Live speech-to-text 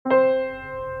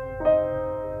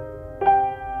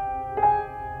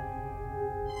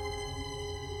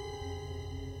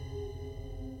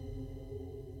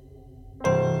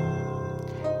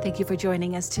Thank you for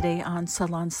joining us today on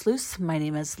Salon Sleuths. My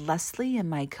name is Leslie and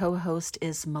my co-host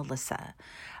is Melissa.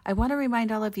 I want to remind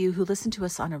all of you who listen to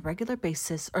us on a regular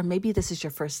basis, or maybe this is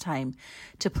your first time,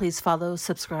 to please follow,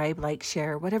 subscribe, like,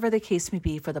 share, whatever the case may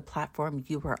be for the platform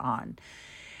you are on.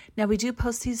 Now, we do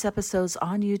post these episodes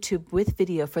on YouTube with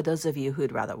video for those of you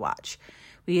who'd rather watch.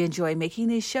 We enjoy making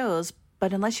these shows,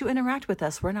 but unless you interact with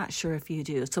us, we're not sure if you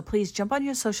do. So please jump on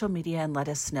your social media and let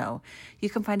us know.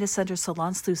 You can find us under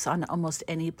Salon Sleuths on almost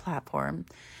any platform.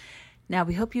 Now,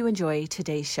 we hope you enjoy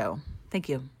today's show. Thank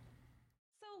you.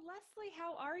 So, Leslie,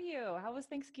 how are you? How was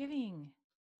Thanksgiving?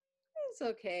 It's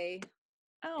okay.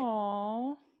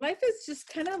 Oh, Life is just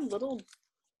kind of a little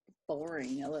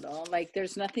boring, a little. Like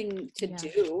there's nothing to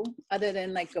do other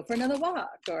than like go for another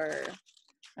walk or.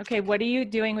 Okay, what are you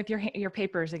doing with your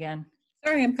papers again?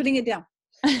 Sorry, I'm putting it down.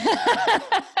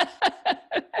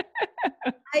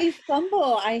 I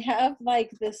fumble. I have like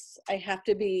this, I have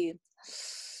to be.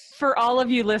 For all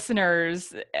of you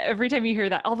listeners, every time you hear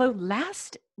that, although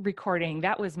last recording,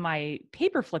 that was my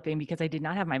paper flipping because I did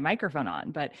not have my microphone on,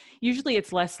 but usually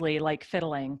it's Leslie like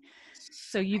fiddling.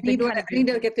 So you've been I need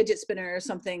to get a fidget spinner or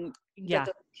something that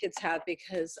the kids have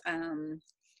because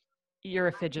you're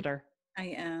a fidgeter.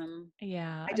 I am.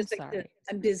 Yeah, I just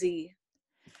I'm busy.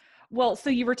 Well, so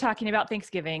you were talking about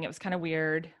Thanksgiving. It was kind of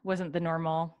weird. Wasn't the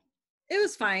normal? It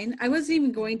was fine. I wasn't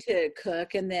even going to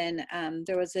cook. And then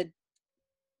there was a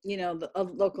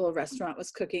local restaurant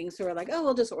was cooking. So we're like, oh,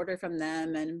 we'll just order from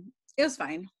them. And it was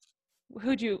fine.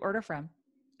 Who'd you order from?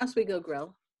 Oswego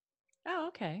Grill. Oh,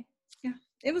 okay. Yeah,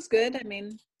 it was good. I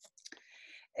mean,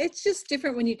 it's just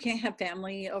different when you can't have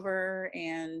family over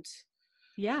and.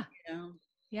 Yeah.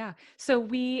 Yeah. So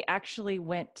we actually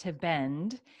went to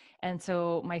Bend. And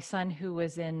so my son, who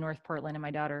was in North Portland, and my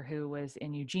daughter, who was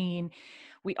in Eugene,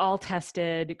 we all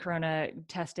corona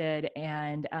tested,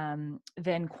 and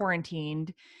then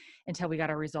quarantined until we got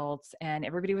our results, and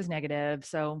everybody was negative.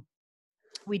 So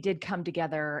we did come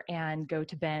together and go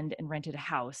to Bend and rented a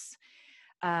house.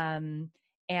 And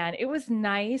it was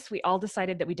nice. We all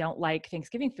decided that we don't like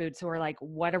Thanksgiving food. So we're like,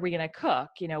 what are we going to cook?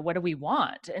 What do we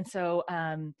want? And so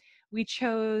we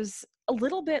chose a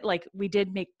little bit, like we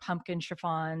did make pumpkin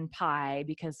chiffon pie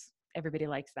because everybody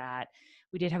likes that.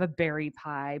 We did have a berry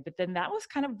pie, but then that was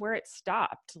kind of where it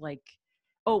stopped. Like,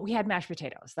 oh, we had mashed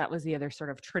potatoes. That was the other sort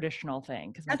of traditional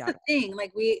thing. That's the thing.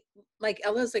 Like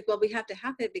Ella's like, well, we have to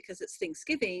have it because it's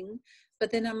Thanksgiving.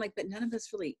 But then I'm like, but none of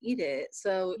us really eat it.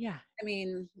 So, yeah, I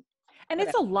mean. And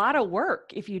it's a lot of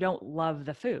work if you don't love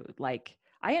the food. Like,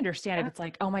 I understand if it's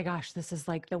like, oh my gosh, this is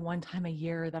like the one time a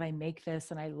year that I make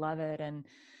this and I love it. And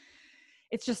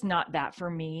it's just not that for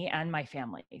me and my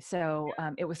family. So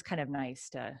it was kind of nice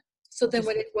to. So then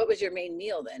what was your main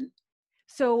meal then?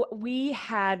 So we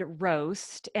had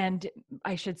roast, and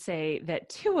I should say that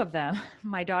two of them,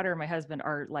 my daughter and my husband,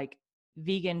 are like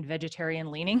vegan,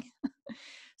 vegetarian leaning.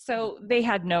 So they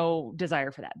had no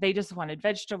desire for that. They just wanted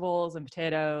vegetables and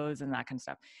potatoes and that kind of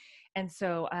stuff. And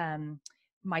so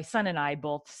my son and I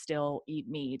both still eat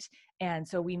meat. And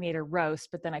so we made a roast,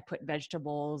 but then I put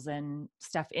vegetables and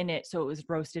stuff in it. So it was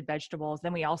roasted vegetables.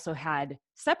 Then we also had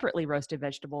separately roasted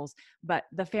vegetables, but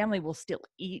the family will still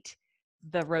eat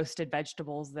the roasted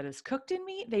vegetables that is cooked in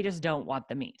meat. They just don't want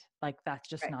the meat. Like that's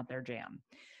just not their jam.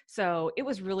 So it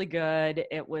was really good.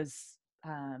 It was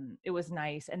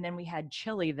nice. And then we had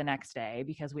chili the next day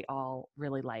because we all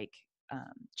really like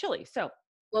chili. So,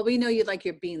 well, we know you like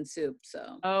your bean soup.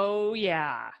 So, oh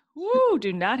yeah. Woo,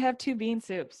 do not have two bean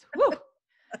soups. Woo.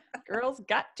 Girls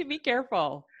got to be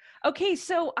careful. Okay.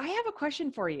 So I have a question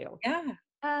for you. Yeah.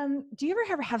 Do you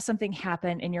ever have something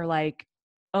happen and you're like,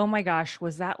 oh my gosh,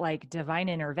 was that like divine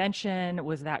intervention?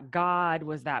 Was that God?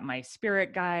 Was that my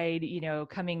spirit guide,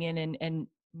 coming in and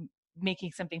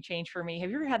making something change for me? Have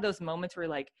you ever had those moments where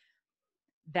like,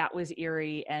 that was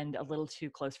eerie and a little too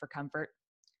close for comfort?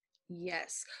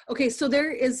 Yes. Okay. So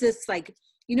there is this like,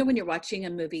 when you're watching a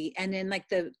movie and then like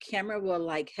the camera will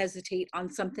like hesitate on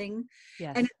something,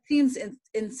 yes, and it seems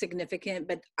insignificant,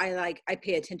 but I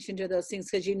pay attention to those things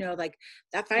because like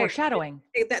that foreshadowing,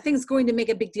 that thing's going to make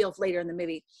a big deal later in the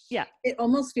movie. Yeah. It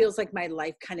almost feels like my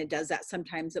life kind of does that.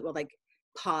 Sometimes it will like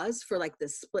pause for like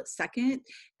this split second,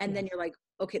 and then you're like,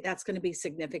 okay, that's going to be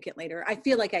significant later. I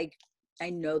feel like I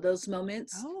know those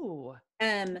moments. Oh.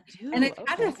 And I've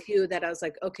had a few that I was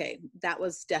like, okay, that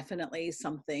was definitely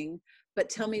something. But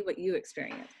tell me what you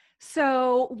experienced.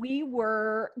 So we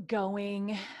were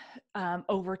going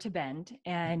over to Bend,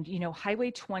 and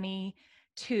Highway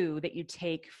 22 that you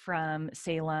take from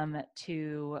Salem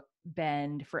to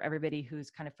Bend, for everybody who's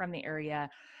kind of from the area,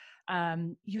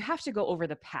 you have to go over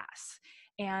the pass.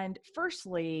 And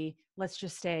firstly, let's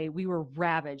just say we were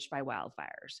ravaged by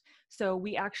wildfires. So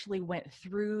we actually went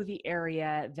through the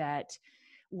area that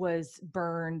was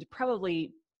burned,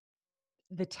 probably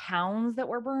the towns that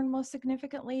were burned most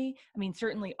significantly. I mean,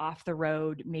 certainly off the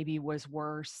road maybe was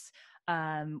worse.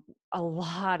 A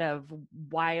lot of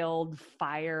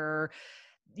wildfire,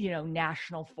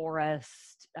 national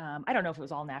forest. I don't know if it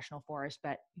was all national forest,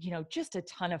 but, just a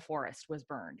ton of forest was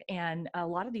burned. And a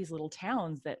lot of these little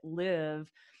towns that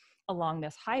live along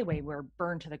this highway were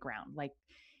burned to the ground.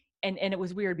 And it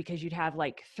was weird because you'd have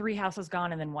like 3 houses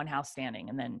gone and then 1 house standing,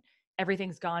 and then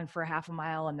everything's gone for a half a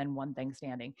mile and then 1 thing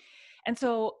standing. And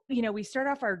so, we start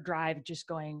off our drive just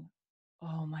going,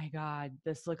 oh my God,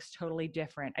 this looks totally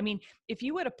different. I mean, if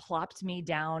you would have plopped me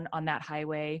down on that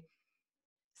highway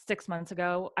 6 months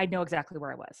ago, I'd know exactly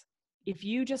where I was. If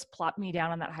you just plop me down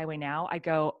on that highway now, I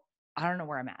go, I don't know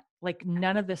where I'm at. Like,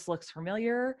 none of this looks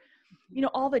familiar.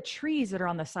 All the trees that are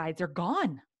on the sides are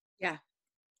gone. Yeah.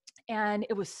 And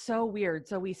it was so weird.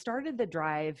 So we started the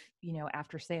drive,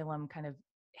 after Salem, kind of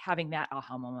having that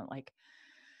aha moment, like,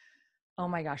 oh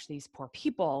my gosh, these poor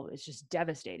people, it's just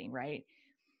devastating, right?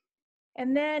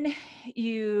 And then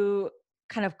you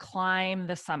kind of climb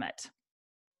the summit.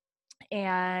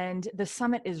 And the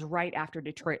summit is right after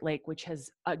Detroit Lake, which has,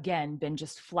 again, been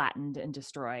just flattened and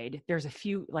destroyed. There's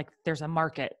a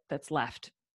market that's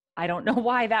left. I don't know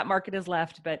why that market is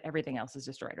left, but everything else is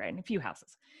destroyed, right? And a few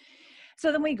houses.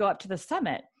 So then we go up to the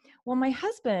summit. Well, my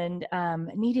husband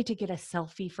needed to get a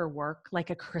selfie for work,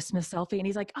 like a Christmas selfie. And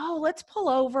he's like, oh, let's pull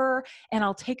over and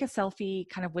I'll take a selfie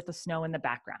kind of with the snow in the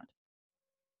background.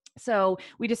 So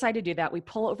we decide to do that. We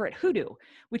pull over at Hoodoo,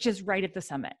 which is right at the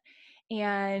summit.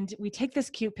 And we take this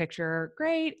cute picture.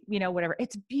 Great, whatever.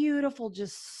 It's beautiful,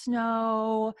 just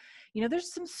snow.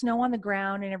 There's some snow on the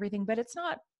ground and everything, but it's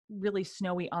not really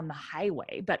snowy on the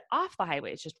highway. But off the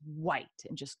highway, it's just white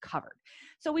and just covered.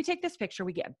 So we take this picture.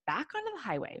 We get back onto the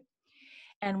highway,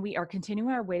 and we are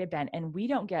continuing our way to Bend. And we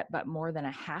don't get but more than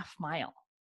a half mile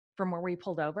from where we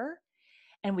pulled over.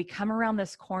 And we come around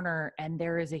this corner, and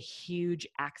there is a huge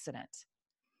accident.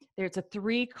 There's a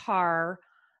 3-car.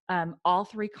 All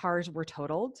 3 cars were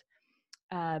totaled.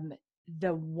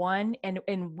 The one, and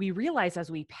we realize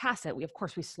as we pass it, we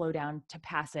slow down to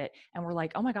pass it, and we're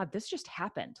like, oh my God, this just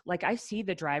happened. Like, I see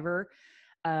the driver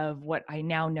of what I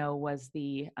now know was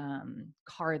the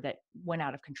car that went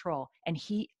out of control, and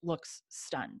he looks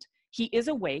stunned. He is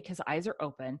awake, his eyes are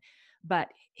open, but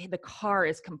the car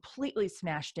is completely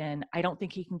smashed in. I don't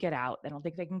think he can get out. I don't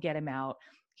think they can get him out.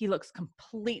 He looks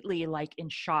completely like in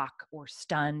shock or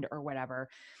stunned or whatever.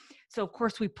 So of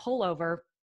course we pull over.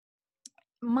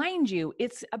 Mind you,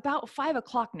 it's about 5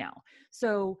 o'clock now.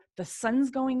 So the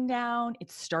sun's going down.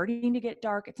 It's starting to get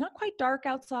dark. It's not quite dark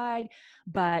outside,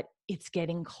 but it's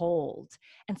getting cold.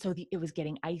 And so it was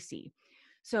getting icy.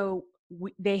 So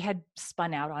they had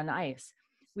spun out on ice.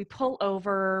 We pull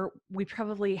over. We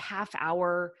probably half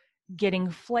hour getting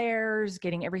flares,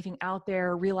 getting everything out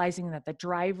there, realizing that the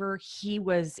driver, he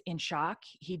was in shock.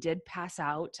 He did pass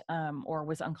out or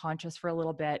was unconscious for a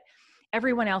little bit.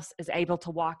 Everyone else is able to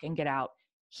walk and get out.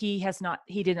 He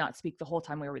did not speak the whole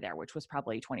time we were there, which was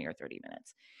probably 20 or 30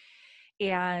 minutes.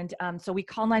 And so we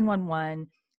call 911.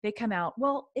 They come out.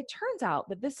 Well, it turns out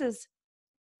that this is,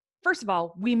 first of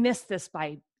all, we missed this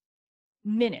by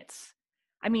minutes.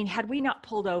 I mean, had we not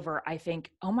pulled over, I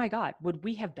think, oh my God, would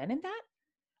we have been in that?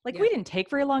 Like, we didn't take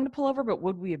very long to pull over, but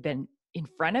would we have been in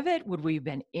front of it? Would we have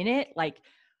been in it? Like,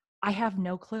 I have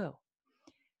no clue.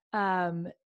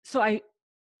 So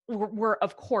we're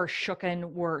of course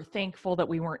shooken. We're thankful that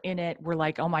we weren't in it. We're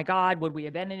like, oh my God, would we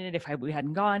have been in it if we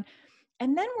hadn't gone?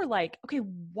 And then we're like, okay,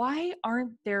 why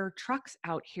aren't there trucks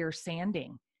out here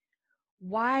sanding?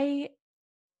 Why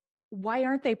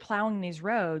aren't they plowing these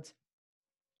roads?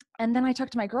 And then I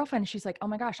talked to my girlfriend, and she's like, oh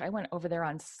my gosh, I went over there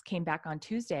came back on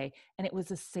Tuesday, and it was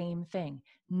the same thing.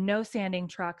 No sanding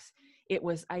trucks. It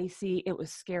was icy. It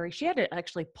was scary. She had to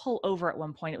actually pull over at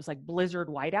one point. It was like blizzard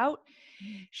whiteout.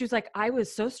 She was like, I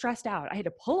was so stressed out. I had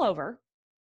to pull over,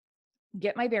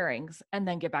 get my bearings, and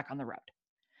then get back on the road.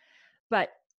 But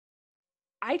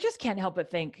I just can't help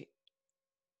but think,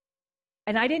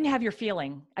 and I didn't have your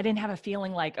feeling. I didn't have a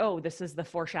feeling like, oh, this is the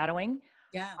foreshadowing.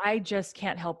 Yeah. I just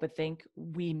can't help but think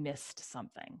we missed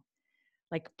something.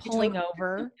 Like pulling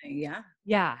over. Yeah.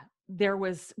 Yeah. There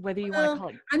was, whether you want to call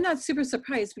it. I'm not super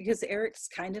surprised because Eric's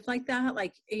kind of like that.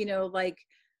 Like,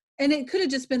 and it could have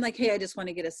just been like, hey, I just want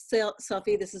to get a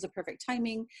selfie. This is a perfect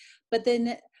timing. But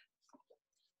then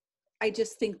I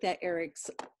just think that Eric's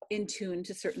in tune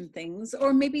to certain things,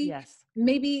 or maybe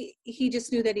he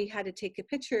just knew that he had to take a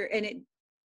picture, and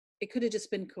it could have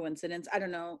just been coincidence. I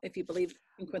don't know if you believe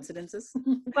in coincidences.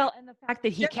 Well, and the fact that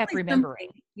he kept Definitely remembering,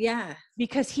 something. Yeah.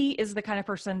 because he is the kind of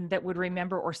person that would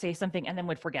remember or say something and then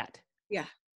would forget. Yeah.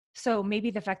 So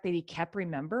maybe the fact that he kept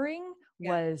remembering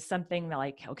Yeah. was something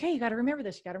like, okay, you got to remember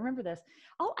this. You got to remember this.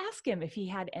 I'll ask him if he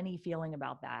had any feeling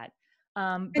about that. But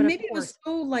And of maybe it was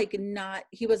course, so like not,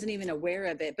 he wasn't even aware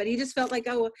of it, but he just felt like,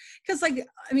 oh, because like,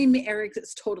 I mean, Eric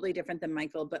is totally different than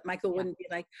Michael, but Michael yeah. wouldn't be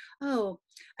like, oh,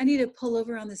 I need to pull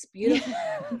over on this beautiful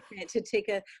Yeah. sunset to take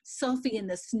a selfie in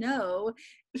the snow.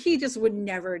 He just would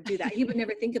never do that. He would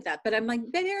never think of that. But I'm like,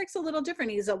 but Eric's a little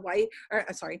different. He's a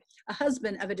a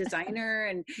husband of a designer.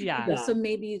 And Yeah. so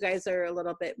maybe you guys are a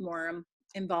little bit more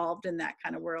involved in that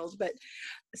kind of world, but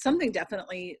something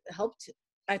definitely helped.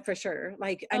 For sure.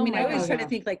 Like, I Oh mean, I my always try to gosh.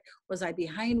 think like, was I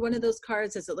behind one of those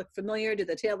cars? Does it look familiar? Do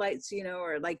the taillights,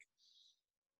 or like,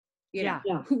 Yeah.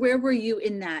 where were you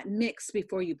in that mix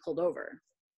before you pulled over?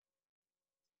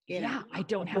 Yeah. I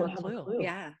don't have a clue.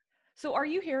 Yeah. So are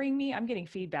you hearing me? I'm getting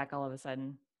feedback all of a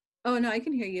sudden Oh no, I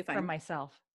can hear you from fine.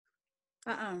 myself.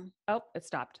 Uh-uh. Oh, it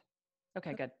stopped.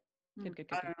 Okay, good. I Good.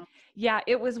 don't know. Yeah,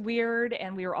 it was weird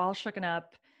and we were all shooken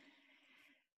up.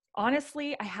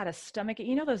 Honestly, I had a stomach,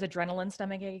 those adrenaline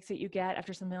stomach aches that you get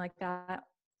after something like that.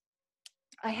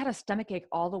 I had a stomach ache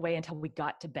all the way until we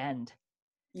got to Bend.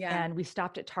 Yeah. And we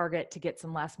stopped at Target to get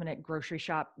some last minute grocery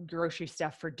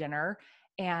stuff for dinner.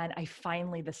 And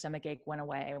the stomach ache went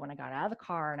away when I got out of the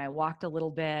car and I walked a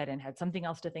little bit and had something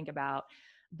else to think about,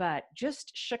 but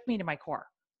just shook me to my core.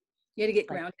 You had to get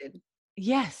Like, grounded.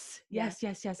 yes. Yeah.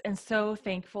 And so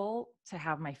thankful to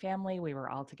have my family. We were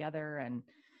all together and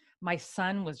my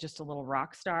son was just a little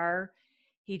rock star.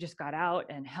 He just got out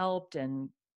and helped and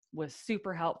was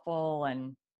super helpful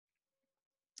and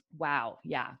wow.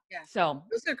 Yeah. Yeah. So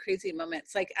Those are crazy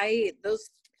moments. Like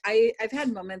I've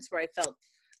had moments where I felt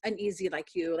uneasy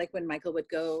like you, like when Michael would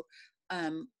go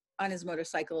on his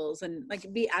motorcycles and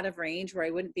like be out of range where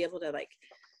I wouldn't be able to like,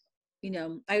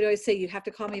 I'd always say you have to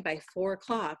call me by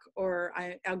 4:00 or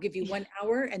I'll give you 1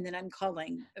 hour and then I'm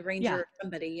calling a ranger or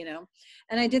somebody,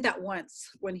 and I did that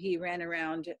once when he ran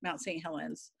around Mount St.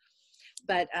 Helens,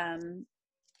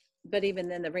 but even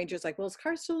then the ranger's like, well, his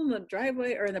car's still in the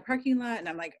driveway or in the parking lot. And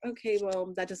I'm like, okay,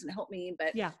 well, that doesn't help me,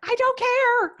 but yeah, I don't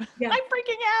care. Yeah. I'm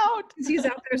freaking out. He's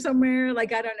out there somewhere.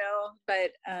 Like, I don't know,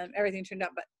 but everything turned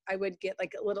out, but I would get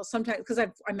like a little sometimes because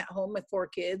I'm at home with 4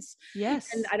 kids.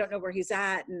 Yes. And I don't know where he's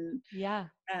at. And yeah,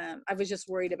 I was just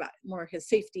worried about more his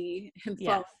safety, him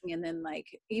falling. And then like,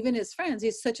 even his friends,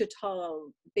 he's such a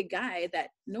tall, big guy that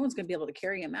no one's going to be able to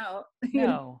carry him out.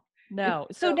 No.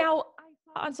 So now I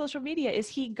saw on social media, is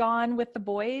he gone with the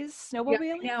boys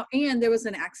snowmobiling? Yeah, now, and there was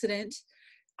an accident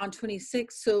on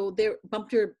 26. So they're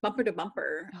bumper to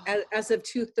bumper as of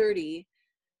 2:30.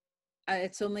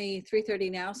 It's only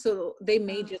 3:30 now. So they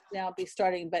may just now be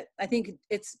starting, but I think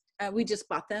it's, we just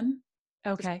bought them.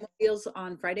 Okay. Deals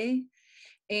on Friday.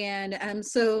 And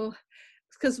so,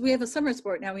 because we have a summer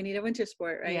sport now, we need a winter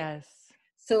sport, right? Yes.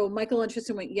 So Michael and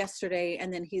Tristan went yesterday,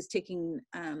 and then he's taking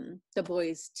the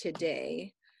boys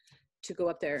today to go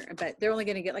up there. But they're only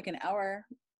going to get like an hour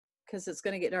because it's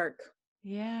going to get dark.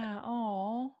 Yeah.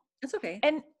 Oh, that's okay.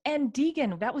 And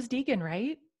Deegan, that was Deegan,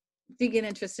 right? Deegan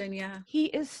and Tristan, yeah. He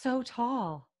is so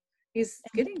tall. He's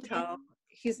getting tall.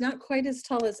 He's not quite as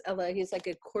tall as Ella. He's like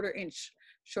a 1/4 inch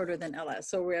shorter than Ella.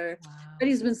 So but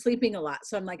he's been sleeping a lot.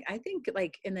 So I'm like, I think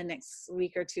like in the next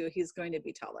week or two, he's going to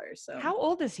be taller. So how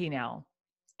old is he now?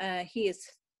 He is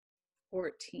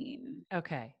 14.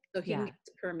 Okay. So he needs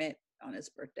a permit on his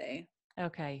birthday.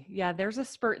 Okay. Yeah. There's a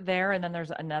spurt there. And then there's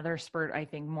another spurt, I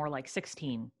think more like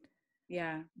 16.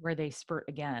 Yeah. Where they spurt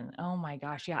again. Oh my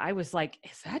gosh. Yeah. I was like,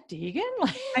 is that Deegan?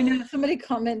 I know somebody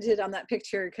commented on that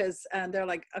picture because they're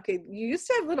like, okay, you used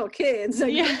to have little kids.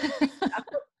 Like, yeah.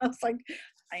 I was like,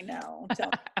 I know. Tell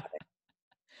me about it.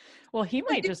 Well, he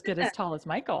might just get as tall as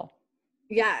Michael.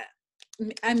 Yeah.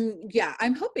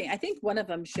 I'm hoping. I think one of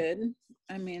them should.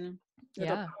 I mean,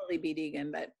 it'll probably be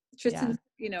Deegan, but Tristan,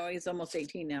 he's almost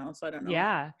 18 now, so I don't know.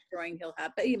 Yeah. How growing he'll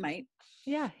have, but he might.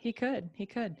 Yeah, he could.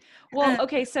 Well,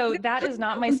 okay, so that is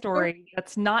not my story.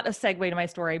 That's not a segue to my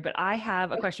story, but I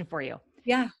have a question for you.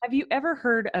 Yeah. Have you ever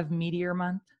heard of Meteor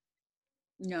Month?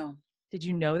 No. Did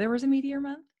you know there was a Meteor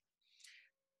Month?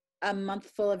 A month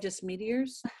full of just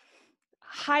meteors?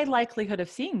 High likelihood of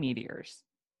seeing meteors.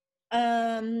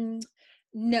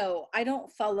 No, I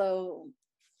don't follow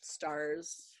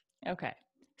stars. Okay.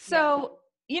 So,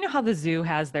 you know how the zoo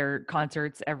has their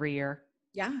concerts every year?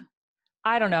 Yeah.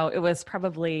 I don't know. It was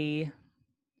probably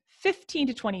 15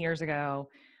 to 20 years ago.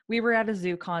 We were at a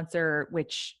zoo concert,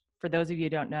 which for those of you who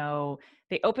don't know,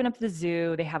 They open up the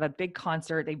zoo, they have a big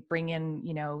concert, they bring in,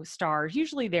 stars.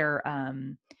 Usually they're,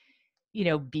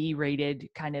 B-rated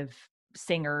kind of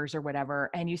singers or whatever.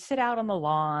 And you sit out on the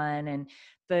lawn and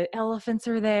the elephants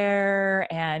are there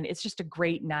and it's just a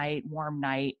great night, warm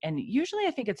night. And usually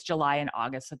I think it's July and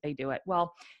August that they do it.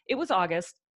 Well, it was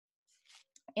August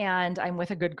and I'm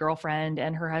with a good girlfriend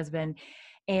and her husband.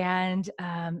 And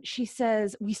she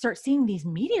says, we start seeing these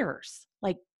meteors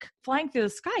like flying through the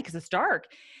sky because it's dark.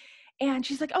 And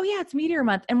she's like, oh yeah, it's meteor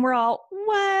month. And we're all,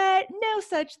 what? No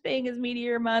such thing as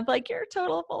meteor month. Like, you're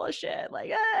total full of shit.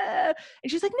 Like, ah. And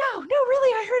she's like, no,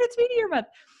 really, I heard it's meteor month.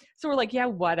 So we're like, yeah,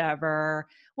 whatever.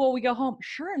 Well, we go home.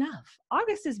 Sure enough,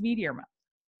 August is meteor month.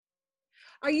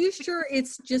 Are you sure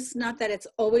it's just not that it's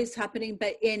always happening,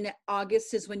 but in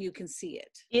August is when you can see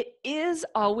it? It is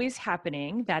always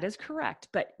happening. That is correct.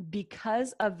 But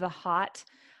because of the hot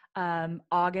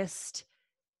August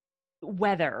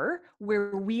weather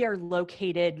where we are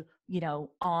located,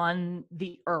 on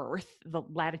the earth, the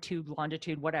latitude,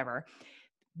 longitude, whatever,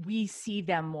 we see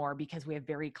them more because we have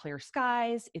very clear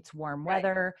skies. It's warm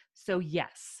weather. So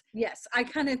yes. Yes. I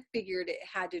kind of figured it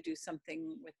had to do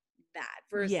something with that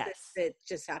versus it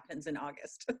just happens in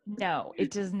August. No, it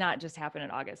does not just happen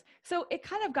in August. So it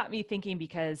kind of got me thinking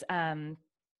because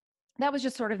that was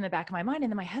just sort of in the back of my mind.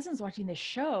 And then my husband's watching this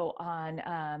show on,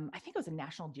 I think it was a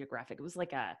National Geographic. It was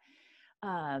like a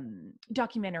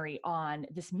documentary on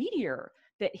this meteor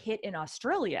that hit in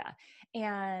Australia.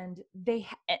 And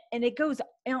it goes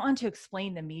on to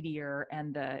explain the meteor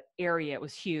and the area. It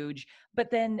was huge.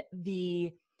 But then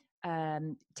the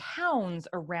towns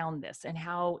around this and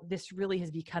how this really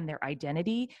has become their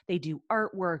identity. They do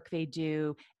artwork, they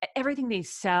do everything they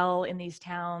sell in these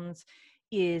towns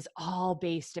is all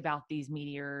based about these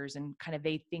meteors and kind of,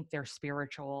 they think they're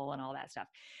spiritual and all that stuff.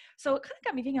 So it kind of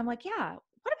got me thinking, I'm like, yeah,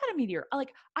 what about a meteor?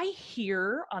 Like, I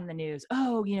hear on the news,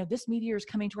 oh, this meteor is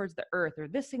coming towards the earth or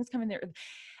this thing's coming there.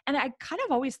 And I kind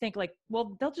of always think like,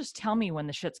 well, they'll just tell me when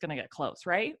the shit's going to get close,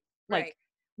 right? Like,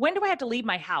 when do I have to leave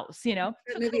my house? So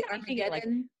maybe thinking, like,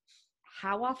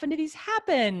 how often do these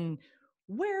happen?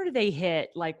 Where do they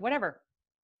hit? Like, whatever.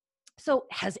 So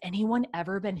has anyone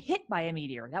ever been hit by a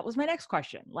meteor? That was my next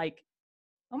question. Like,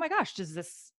 oh my gosh, do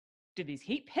these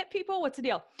hit people? What's the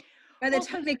deal? By the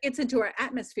time it gets into our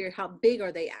atmosphere, how big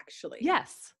are they actually?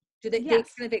 Yes. Do they kind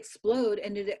of explode?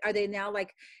 And are they now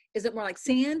like, is it more like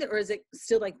sand or is it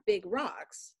still like big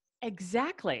rocks?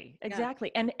 Exactly. Yeah.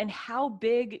 And how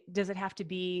big does it have to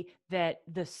be that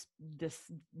this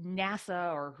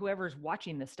NASA or whoever's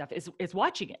watching this stuff is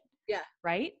watching it? Yeah.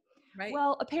 Right? Right.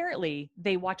 Well, apparently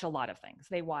they watch a lot of things.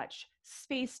 They watch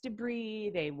space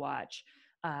debris, they watch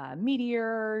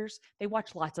meteors, they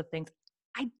watch lots of things.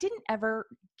 I didn't ever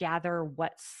gather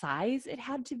what size it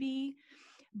had to be,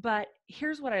 but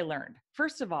here's what I learned.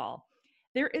 First of all,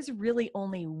 there is really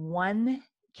only one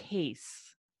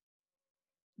case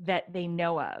that they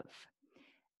know of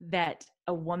that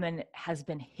a woman has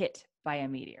been hit by a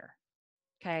meteor.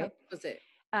 Okay. What was it?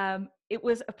 It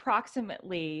was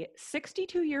approximately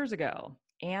 62 years ago.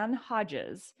 Anne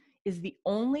Hodges is the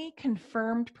only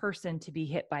confirmed person to be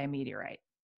hit by a meteorite.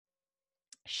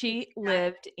 She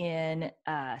lived in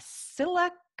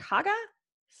Sylacauga,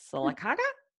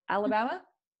 Alabama.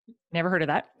 Never heard of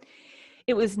that.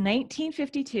 It was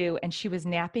 1952, and she was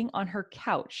napping on her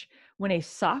couch when a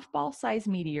softball-sized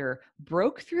meteor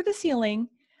broke through the ceiling,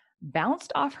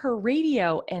 bounced off her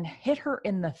radio, and hit her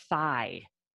in the thigh.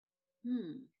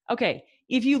 Okay,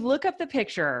 if you look up the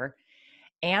picture,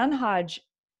 Anne Hodges,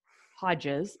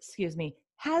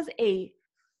 has a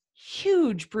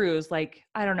huge bruise, like,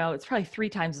 I don't know, it's probably 3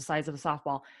 times the size of a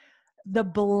softball. The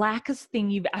blackest thing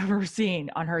you've ever seen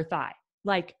on her thigh.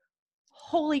 Like,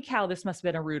 holy cow, this must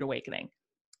have been a rude awakening.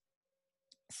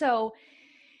 So,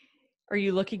 are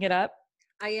you looking it up?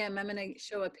 I am. I'm going to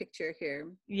show a picture here.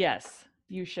 Yes,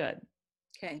 you should.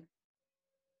 Okay.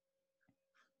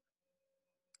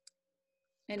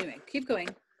 Anyway, keep going.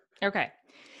 Okay.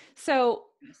 So,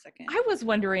 a second. I was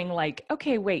wondering, like,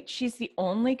 okay, wait, she's the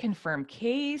only confirmed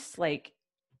case. Like,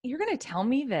 you're going to tell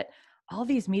me that all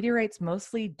these meteorites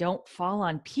mostly don't fall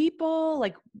on people?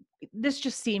 Like, this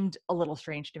just seemed a little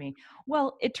strange to me.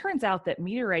 Well, it turns out that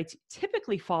meteorites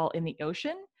typically fall in the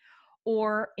ocean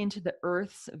or into the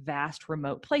Earth's vast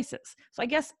remote places. So I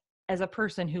guess as a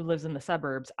person who lives in the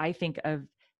suburbs, I think of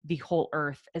the whole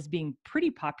Earth as being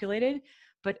pretty populated,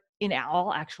 but in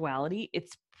all actuality,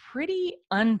 it's pretty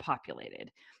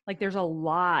unpopulated. Like, there's a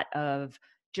lot of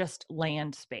just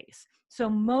land space. So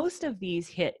most of these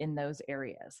hit in those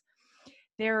areas.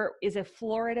 There is a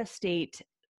Florida State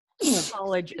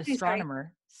College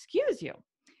astronomer, excuse you.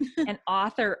 and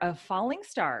author of Falling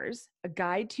Stars, A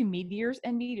Guide to Meteors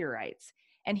and Meteorites.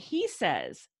 And he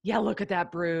says, yeah, look at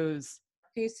that bruise.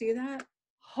 Do you see that?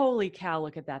 Holy cow,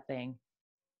 look at that thing.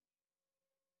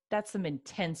 That's some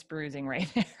intense bruising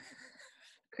right there.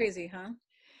 Crazy, huh?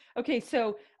 Okay,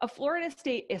 so a Florida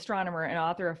State astronomer and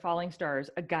author of Falling Stars,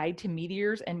 A Guide to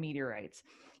Meteors and Meteorites.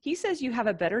 He says you have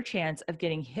a better chance of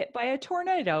getting hit by a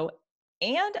tornado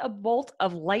and a bolt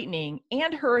of lightning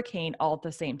and hurricane all at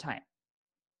the same time.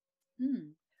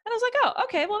 And I was like, oh,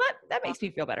 okay, well, that makes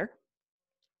me feel better.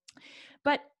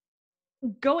 But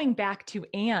going back to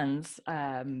Anne's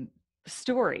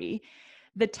story,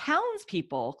 the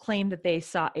townspeople claimed that they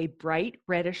saw a bright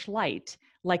reddish light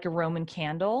like a Roman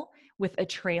candle with a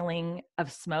trailing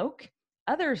of smoke.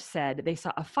 Others said they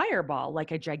saw a fireball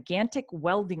like a gigantic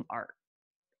welding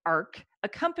arc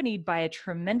accompanied by a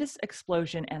tremendous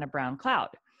explosion and a brown cloud.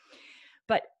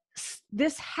 But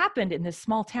this happened in this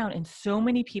small town, and so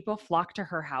many people flocked to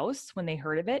her house when they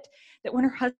heard of it that when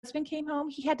her husband came home,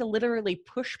 he had to literally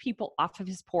push people off of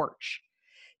his porch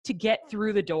to get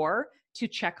through the door to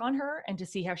check on her and to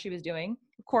see how she was doing.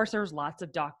 Of course, there was lots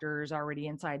of doctors already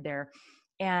inside there,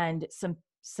 and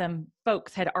some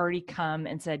folks had already come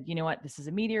and said, you know what, this is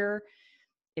a meteor.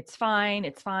 It's fine.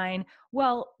 It's fine.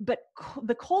 Well, but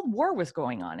the Cold War was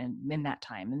going on in that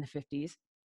time, in the 50s.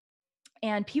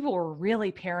 And people were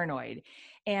really paranoid.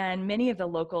 And many of the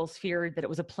locals feared that it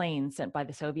was a plane sent by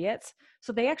the Soviets.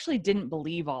 So they actually didn't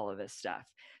believe all of this stuff.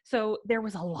 So there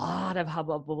was a lot of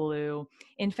hullabaloo.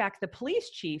 In fact, the police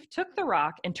chief took the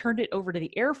rock and turned it over to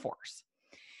the Air Force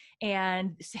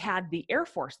and had the Air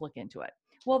Force look into it.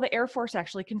 Well, the Air Force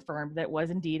actually confirmed that it was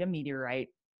indeed a meteorite.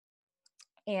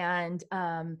 And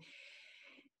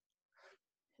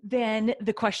then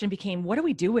the question became, what do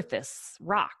we do with this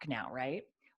rock now, right?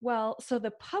 Well, so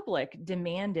the public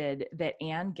demanded that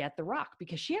Anne get the rock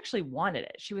because she actually wanted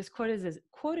it. She was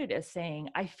quoted as saying,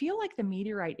 I feel like the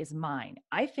meteorite is mine.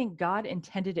 I think God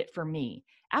intended it for me.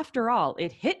 After all,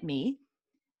 it hit me.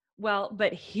 Well,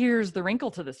 but here's the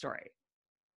wrinkle to the story.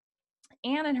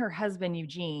 Anne and her husband,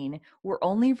 Eugene, were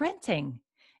only renting.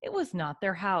 It was not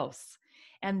their house.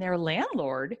 And their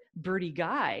landlord, Bertie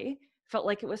Guy, felt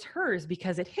like it was hers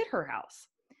because it hit her house.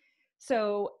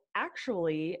 So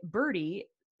actually, Bertie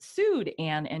sued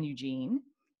Anne and Eugene,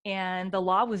 and the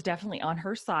law was definitely on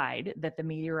her side that the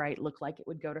meteorite looked like it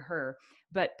would go to her.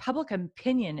 But public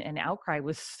opinion and outcry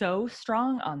was so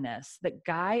strong on this that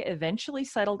Guy eventually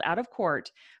settled out of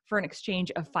court for an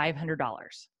exchange of $500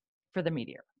 for the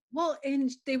meteor. Well, and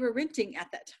they were renting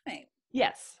at that time.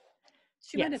 Yes.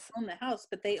 She might have owned the house,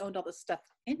 but they owned all the stuff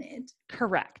in it.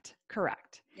 Correct.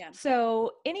 Yeah.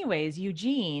 So anyways,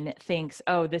 Eugene thinks,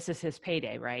 oh, this is his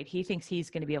payday, right? He thinks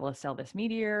he's going to be able to sell this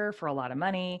meteor for a lot of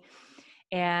money.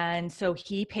 And so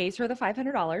he pays her the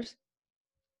 $500.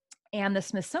 And the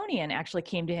Smithsonian actually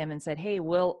came to him and said, hey,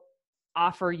 we'll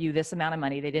offer you this amount of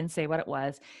money. They didn't say what it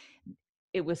was.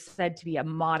 It was said to be a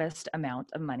modest amount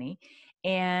of money.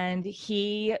 And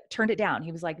he turned it down.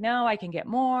 He was like, no, I can get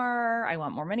more. I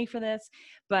want more money for this.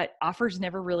 But offers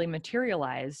never really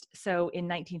materialized. So in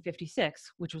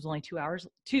 1956, which was only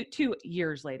 2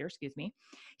 years later,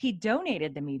 he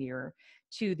donated the meteor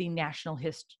to the National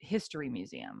History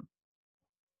Museum.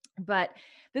 But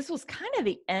this was kind of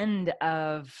the end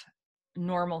of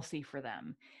normalcy for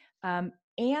them.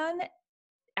 Anne,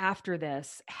 after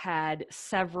this, had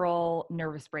several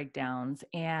nervous breakdowns,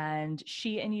 and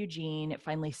she and Eugene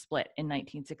finally split in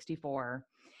 1964.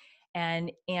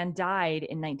 And Anne died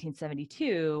in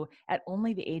 1972 at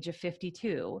only the age of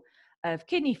 52 of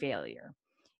kidney failure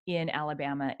in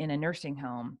Alabama in a nursing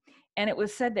home. And it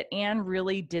was said that Anne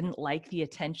really didn't like the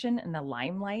attention and the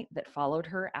limelight that followed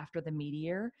her after the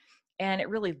meteor. And it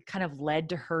really kind of led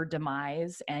to her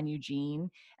demise and Eugene.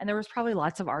 And there was probably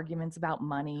lots of arguments about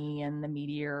money and the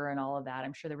meteor and all of that.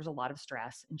 I'm sure there was a lot of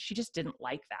stress, and she just didn't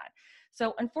like that.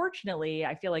 So unfortunately,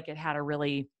 I feel like it had a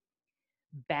really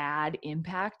bad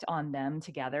impact on them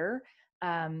together.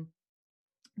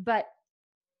 But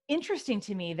interesting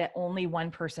to me that only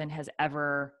one person has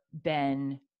ever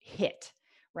been hit,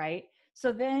 right?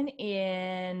 So then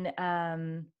in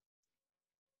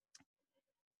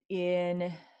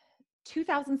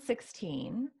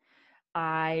 2016,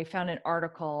 I found an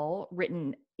article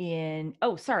written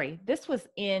this was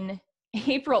in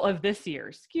April of this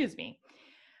year,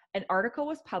 An article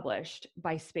was published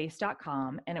by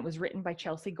space.com, and it was written by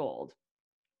Chelsea Gold.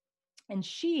 And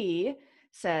she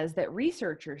says that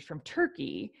researchers from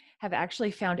Turkey have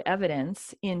actually found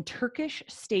evidence in Turkish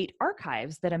state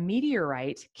archives that a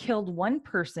meteorite killed one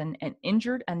person and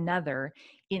injured another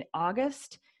in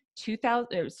August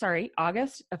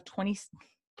of 20.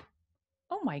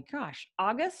 oh my gosh,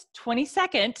 August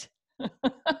 22nd,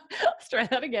 let's try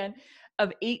that again, of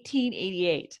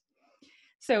 1888.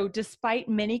 So despite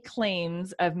many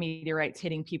claims of meteorites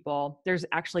hitting people, there's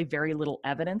actually very little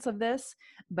evidence of this,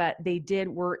 but they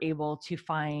were able to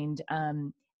find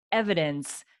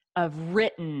evidence of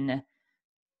written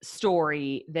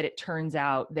story that it turns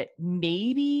out that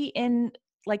maybe in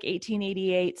like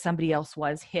 1888, somebody else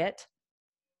was hit,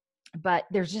 but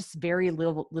there's just very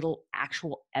little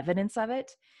actual evidence of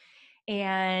it.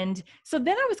 And so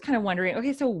then I was kind of wondering,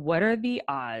 okay, so what are the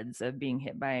odds of being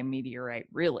hit by a meteorite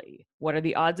really? What are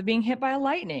the odds of being hit by a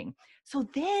lightning? So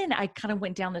then I kind of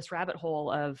went down this rabbit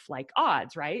hole of like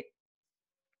odds, right?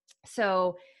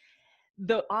 So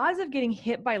the odds of getting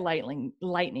hit by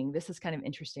lightning, this is kind of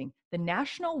interesting. The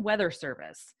National Weather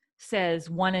Service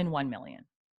says 1 in 1 million.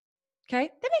 Okay,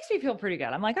 that makes me feel pretty good.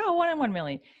 I'm like, oh, 1 in 1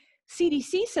 million.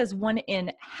 CDC says 1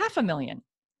 in 500,000.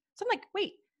 So I'm like,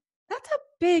 wait, that's a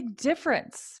big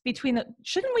difference between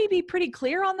shouldn't we be pretty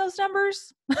clear on those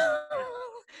numbers?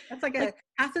 That's like a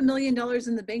 $500,000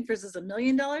 in the bank versus $1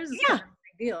 million. It's yeah. kind of a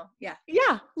big deal. Yeah.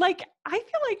 Yeah. Like, I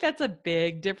feel like that's a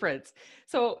big difference.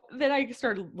 So then I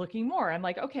started looking more. I'm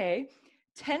like, okay,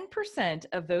 10%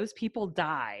 of those people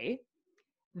die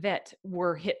that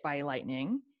were hit by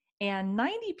lightning, and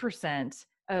 90%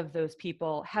 of those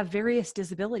people have various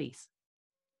disabilities.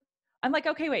 I'm like,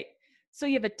 okay, wait. So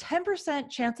you have a 10%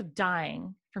 chance of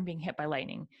dying from being hit by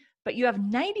lightning, but you have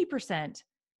 90%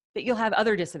 that you'll have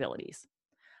other disabilities.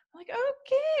 I'm like,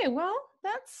 okay, well,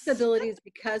 that's disabilities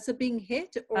because of being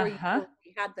hit, or you had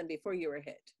them before you were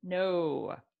hit?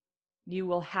 No, you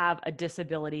will have a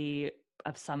disability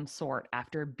of some sort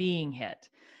after being hit.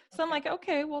 So I'm like,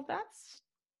 okay, well, that's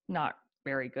not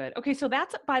very good. Okay, so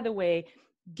that's, by the way,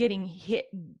 getting hit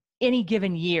any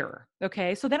given year.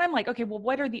 Okay, so then I'm like, okay, well,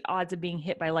 what are the odds of being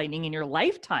hit by lightning in your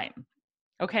lifetime?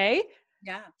 Okay,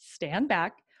 yeah, stand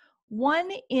back. 1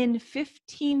 in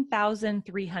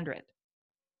 15,300.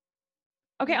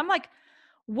 Okay, I'm like,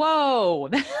 whoa.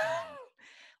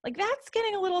 Like, that's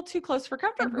getting a little too close for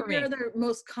comfort for me. Where are the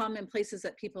most common places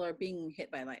that people are being hit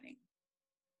by lightning?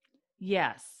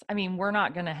 Yes. I mean,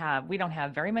 we don't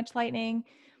have very much lightning,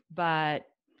 but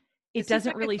it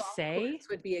doesn't really say.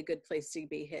 Would be a good place to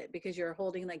be hit because you're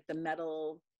holding like the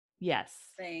metal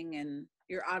thing and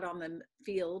you're out on the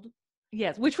field.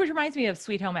 Yes, which reminds me of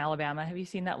Sweet Home Alabama. Have you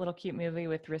seen that little cute movie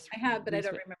with Reese? I have, but I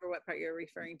don't remember what part you're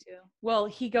referring to. Well,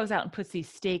 he goes out and puts these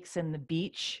stakes in the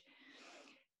beach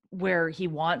where he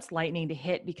wants lightning to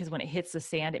hit because when it hits the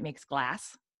sand, it makes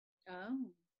glass. Oh.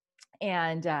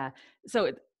 And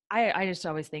so I just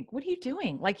always think, what are you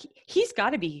doing? Like, he's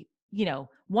got to be,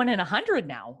 1 in 100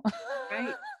 now.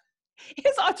 Right.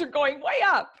 His odds are going way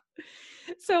up.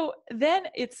 So then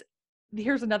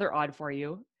here's another odd for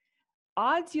you.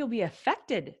 Odds you'll be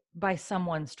affected by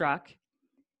someone struck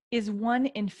is 1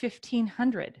 in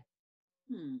 1,500.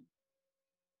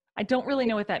 I don't really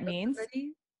know what that means. I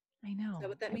know. Is that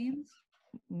what that means?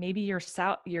 Maybe your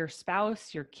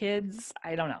spouse, your kids.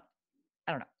 I don't know.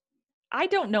 I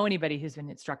don't know anybody who's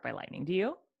been struck by lightning. Do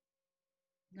you?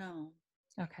 No.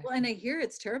 Okay. Well, and I hear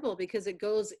it's terrible because it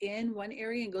goes in one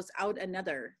area and goes out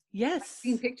another. Yes. I've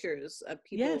seen pictures of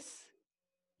people. Yes.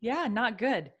 Yeah, not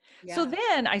good. Yeah. So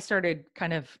then I started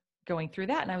kind of going through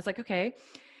that and I was like, okay,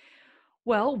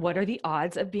 well, what are the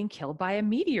odds of being killed by a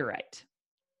meteorite?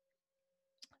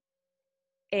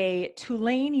 A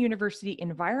Tulane University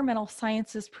environmental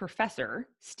sciences professor,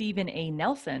 Stephen A.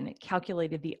 Nelson,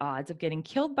 calculated the odds of getting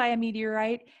killed by a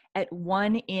meteorite at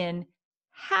 1 in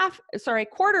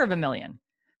 250,000.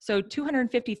 So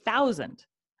 250,000.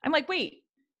 I'm like, wait,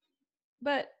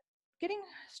 but getting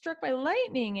struck by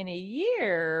lightning in a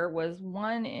year was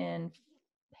 1 in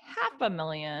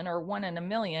 500,000 or 1 in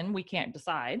 1,000,000. We can't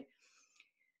decide.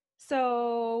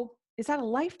 So is that a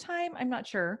lifetime? I'm not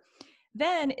sure.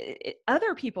 Then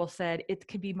other people said it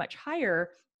could be much higher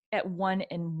at 1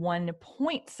 in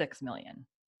 1.6 million.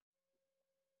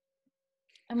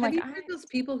 Have you heard those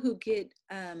people who get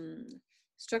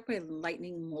struck by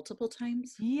lightning multiple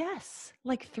times? Yes,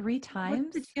 like 3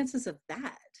 times. What's the chances of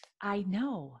that? I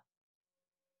know.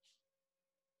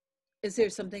 Is there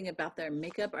something about their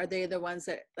makeup? Are they the ones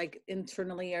that like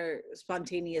internally are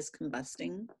spontaneous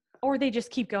combusting? Or they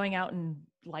just keep going out in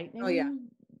lightning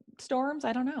storms?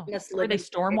 I don't know. Yes, are they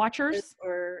storm watchers?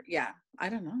 Or I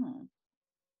don't know.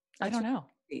 I don't know.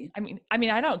 I mean,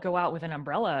 I don't go out with an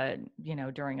umbrella,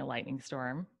 during a lightning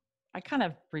storm. I kind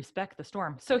of respect the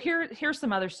storm. So here's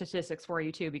some other statistics for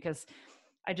you too, because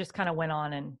I just kind of went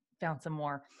on and found some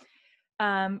more.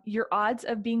 Your odds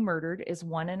of being murdered is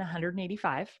 1 in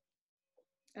 185.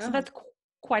 So that's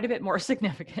quite a bit more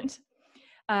significant.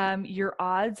 Your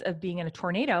odds of being in a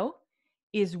tornado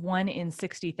is 1 in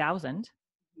 60,000.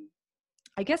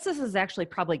 I guess this is actually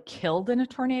probably killed in a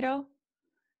tornado,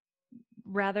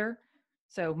 rather.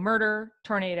 So murder,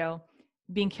 tornado,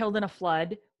 being killed in a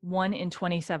flood, 1 in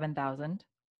 27,000.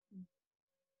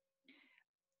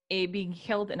 Being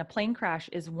killed in a plane crash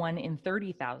is 1 in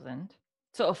 30,000.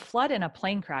 So a flood and a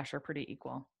plane crash are pretty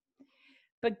equal.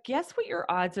 But guess what your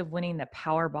odds of winning the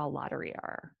Powerball lottery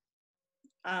are?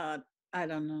 I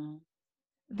don't know.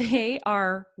 They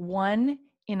are 1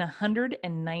 in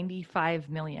 195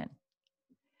 million.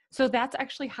 So that's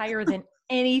actually higher than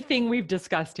anything we've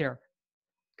discussed here.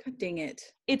 God dang it.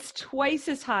 It's twice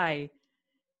as high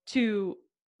to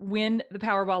win the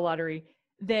Powerball lottery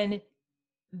than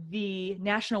the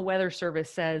National Weather Service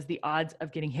says the odds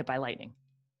of getting hit by lightning.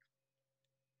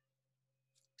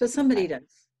 So somebody does.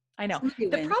 I know. The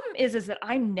problem is that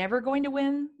I'm never going to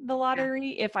win the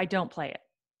lottery if I don't play it.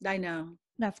 I know.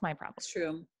 That's my problem. It's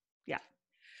true. Yeah.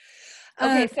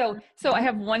 Okay, so I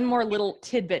have one more little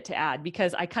tidbit to add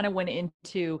because I kind of went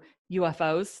into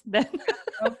UFOs then.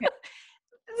 Okay.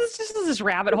 This is just this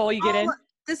rabbit hole you get in.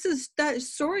 This is that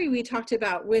story we talked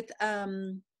about with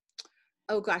the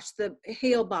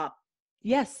Hale Bop.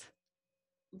 Yes.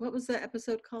 What was the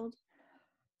episode called?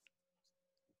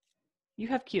 You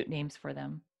have cute names for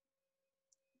them.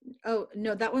 Oh,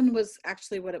 no, that one was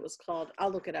actually what it was called.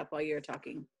 I'll look it up while you're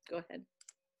talking. Go ahead.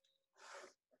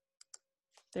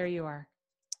 There you are.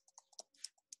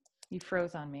 You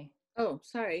froze on me. Oh,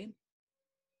 sorry.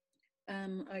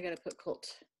 I got to put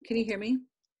Colt. Can you hear me?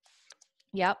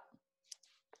 Yep.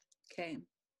 Okay.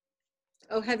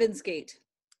 Oh, Heaven's Gate.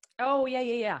 Oh,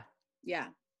 yeah. Yeah.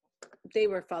 They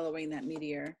were following that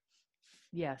meteor.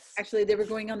 Yes. Actually, they were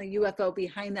going on the UFO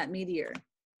behind that meteor.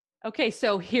 Okay,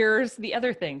 so here's the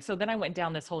other thing. So then I went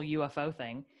down this whole UFO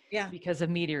thing. Yeah. Because of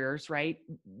meteors, right?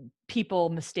 People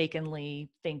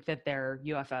mistakenly think that they're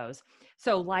UFOs.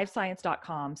 So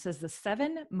livescience.com says the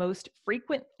 7 most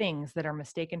frequent things that are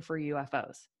mistaken for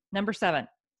UFOs. Number 7,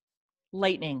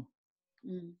 lightning.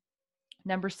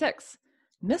 Number 6,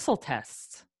 missile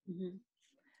tests.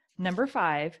 Number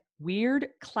 5, weird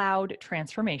cloud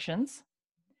transformations.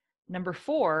 Number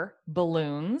 4,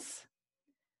 balloons.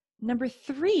 Number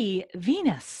 3,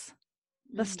 Venus,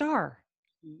 the star.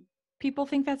 People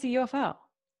think that's a UFO.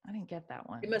 I didn't get that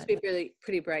one. It must be really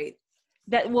pretty bright.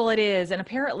 Well, it is. And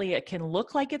apparently it can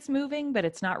look like it's moving, but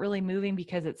it's not really moving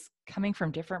because it's coming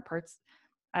from different parts.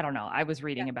 I don't know. I was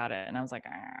reading about it and I was like,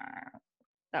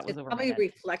 that was it's over probably my head.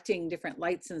 Reflecting different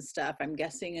lights and stuff, I'm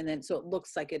guessing. And then so it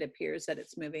looks like it appears that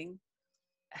it's moving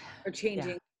or changing.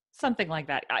 Yeah, something like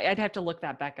that. I'd have to look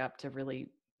that back up to really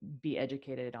be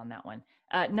educated on that one.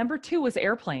 Number 2 was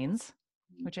airplanes,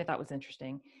 which I thought was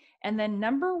interesting. And then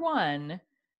number 1,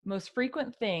 most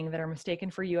frequent thing that are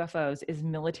mistaken for UFOs is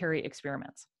military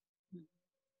experiments.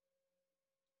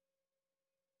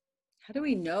 How do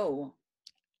we know?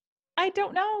 I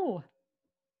don't know.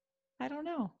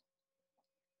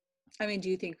 I mean,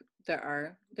 do you think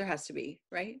there has to be,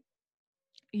 right?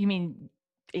 You mean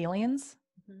aliens?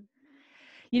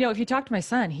 You know, if you talk to my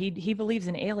son, he believes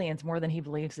in aliens more than he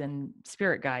believes in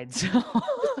spirit guides. Does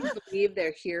he believe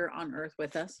they're here on Earth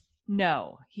with us?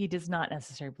 No, he does not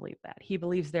necessarily believe that. He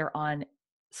believes they're on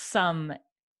some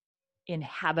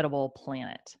inhabitable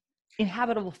planet,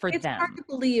 inhabitable for them. It's hard to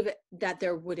believe that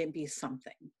there wouldn't be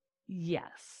something.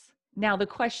 Yes. Now, the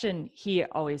question he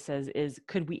always says is,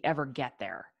 could we ever get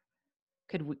there?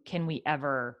 Can we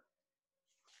ever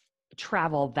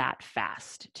travel that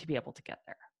fast to be able to get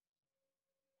there?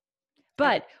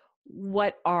 But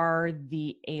what are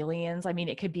the aliens? I mean,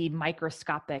 it could be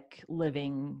microscopic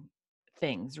living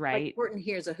things, right? Like Horton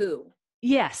Hears a Who.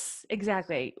 Yes,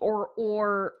 exactly.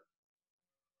 Or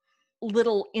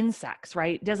little insects,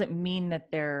 right? Doesn't mean that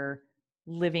they're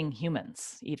living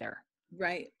humans either.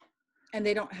 Right. And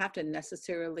they don't have to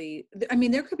necessarily, I mean,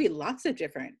 there could be lots of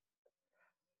different.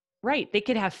 Right. They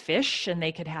could have fish and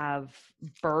they could have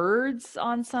birds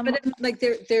on some. But like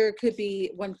there could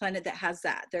be one planet that has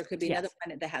that. There could be Yes. another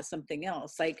planet that has something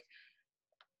else. Like,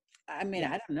 I mean,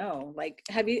 I don't know. Like,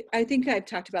 I think I've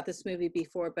talked about this movie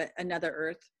before, but Another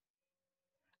Earth.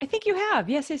 I think you have.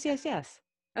 Yes. That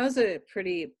was a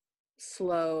pretty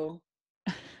slow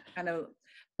kind of,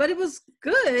 but it was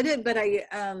good. But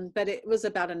it was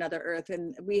about another Earth,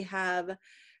 and we have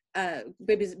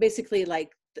basically like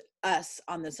us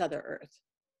on this other Earth,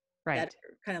 right? That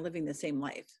are kind of living the same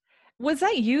life. Was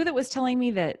that you that was telling me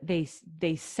that they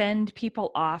send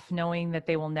people off knowing that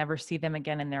they will never see them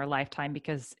again in their lifetime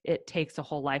because it takes a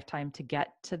whole lifetime to get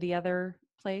to the other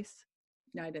place?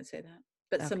 No, I didn't say that,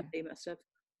 but Okay. somebody must have.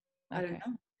 I don't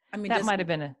know. I mean, that might have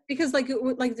been because like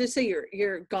just say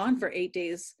you're gone for 8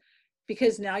 days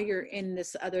because now you're in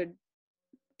this other,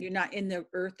 you're not in the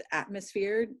earth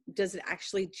atmosphere. Does it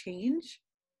actually change?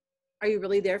 Are you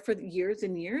really there for years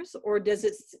and years, or does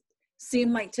it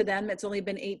seem like to them it's only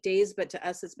been 8 days, but to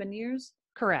us it's been years?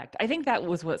 correct. I think that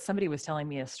was what somebody was telling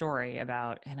me a story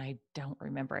about, and I don't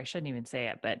remember. I shouldn't even say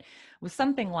it, but it was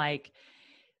something like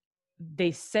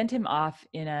they sent him off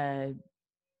in a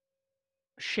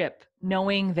ship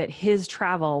knowing that his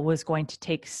travel was going to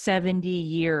take 70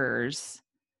 years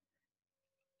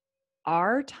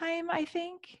our time, I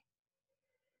think.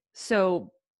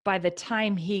 So by the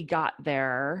time he got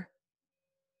there,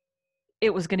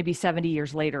 it was going to be 70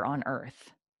 years later on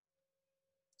Earth.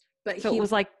 But So he it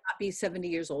was like, not be 70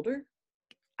 years older.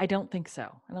 I don't think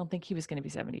so. I don't think he was going to be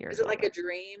 70 years Is it older. like a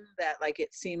dream that like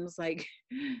it seems like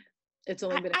it's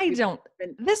only been? I don't.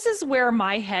 This is where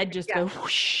my head just goes.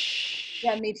 Whoosh.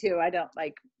 Yeah, me too. I don't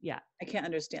like. Yeah, I can't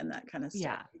understand that kind of stuff.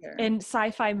 yeah. Either. And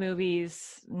sci-fi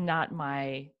movies, not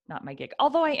my gig.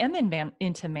 Although I am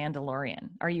into Mandalorian.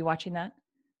 Are you watching that?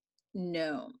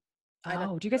 No.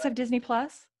 Oh, do you guys have Disney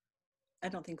Plus? I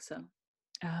don't think so.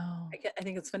 Oh, I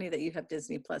think it's funny that you have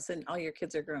Disney Plus and all your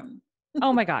kids are grown.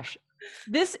 oh my gosh.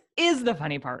 This is the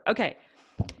funny part. Okay.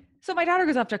 So my daughter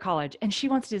goes off to college and she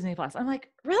wants Disney Plus. I'm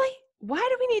like, really? Why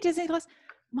do we need Disney Plus?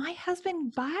 My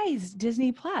husband buys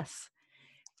Disney Plus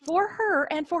for her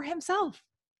and for himself.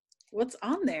 What's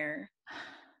on there?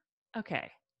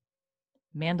 Okay.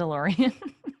 Mandalorian.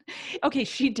 Okay.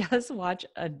 She does watch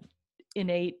an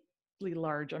innately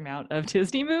large amount of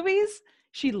Disney movies.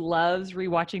 She loves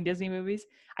rewatching Disney movies.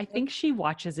 I think she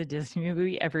watches a Disney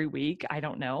movie every week. I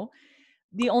don't know.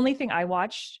 The only thing I've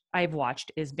watched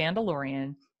is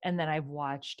Mandalorian. And then I've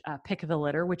watched Pick of the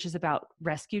Litter, which is about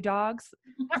rescue dogs,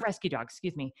 not rescue dogs,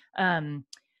 excuse me.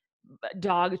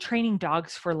 Training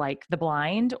dogs for like the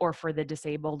blind or for the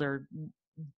disabled or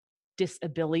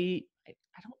disability.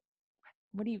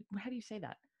 How do you say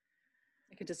that?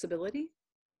 Like a disability?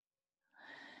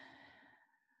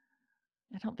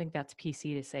 I don't think that's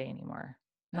PC to say anymore.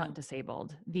 Not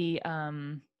disabled. The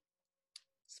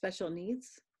special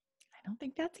needs? I don't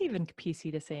think that's even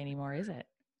PC to say anymore, is it?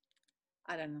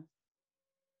 I don't know.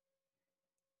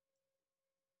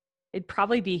 It'd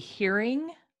probably be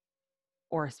hearing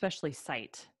or especially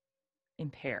sight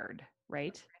impaired,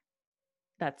 right?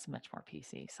 That's much more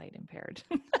PC, sight impaired.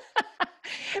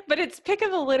 But it's Pick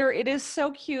of the Litter. It is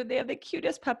so cute. They have the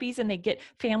cutest puppies and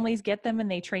families get them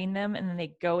and they train them. And then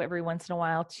they go every once in a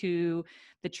while to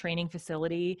the training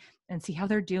facility and see how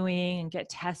they're doing and get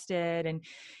tested. And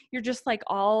you're just like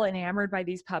all enamored by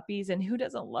these puppies. And who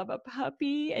doesn't love a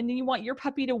puppy? And you want your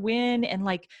puppy to win. And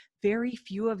like very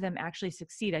few of them actually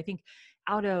succeed. I think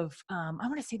out of, I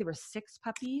want to say there were 6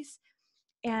 puppies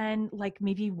and like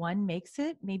maybe 1 makes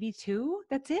it, maybe 2.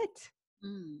 That's it.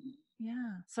 Mm.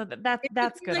 Yeah. So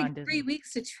that's good like on Disney. 3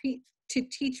 weeks to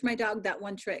teach my dog that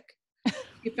one trick.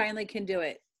 You finally can do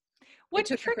it. What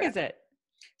trick is it?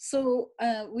 So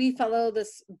we follow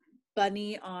this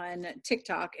bunny on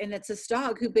TikTok, and it's this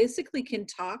dog who basically can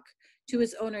talk to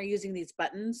his owner using these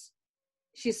buttons.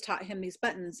 She's taught him these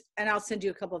buttons, and I'll send you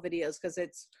a couple of videos because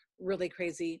it's really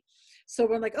crazy. So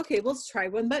we're like, okay, let's try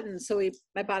one button. So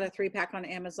I bought a 3-pack on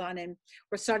Amazon, and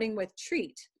we're starting with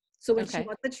treat. So when she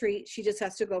wants the treat, she just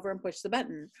has to go over and push the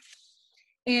button.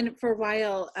 And for a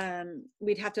while,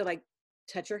 we'd have to like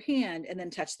touch her hand and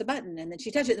then touch the button, and then she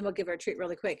touch it, and then we'll give her a treat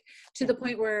really quick, to the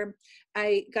point where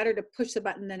I got her to push the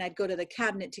button, and I'd go to the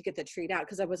cabinet to get the treat out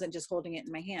because I wasn't just holding it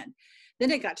in my hand. Then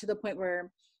it got to the point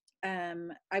where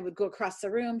I would go across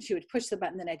the room, she would push the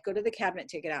button, then I'd go to the cabinet,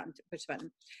 take it out and push the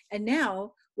button. And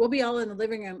now we'll be all in the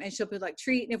living room and she'll be like,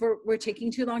 treat. And if we're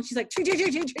taking too long, she's like, treat, treat,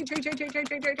 treat, treat, treat, treat, treat, treat,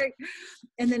 treat, treat, treat.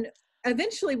 And then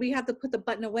eventually we have to put the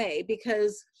button away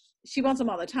because she wants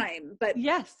them all the time. But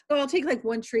yes, so I'll take like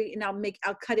one treat and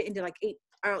I'll cut it into like 8,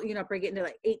 I'll, break it into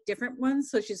like 8 different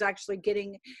ones. So she's actually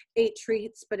getting 8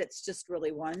 treats, but it's just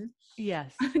really 1.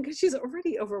 Yes. Because she's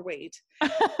already overweight.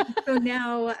 So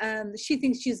now she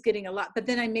thinks she's getting a lot, but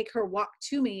then I make her walk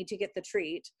to me to get the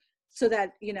treat so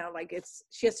that,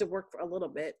 she has to work for a little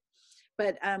bit.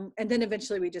 But, and then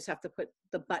eventually we just have to put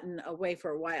the button away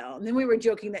for a while. And then we were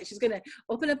joking that she's going to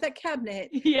open up that cabinet,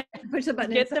 push the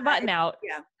button, get the button out.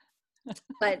 Yeah.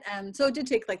 But so it did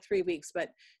take like 3 weeks, but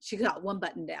she got one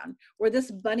button down. Where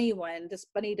this bunny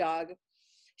dog,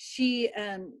 she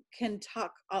can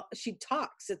talk. She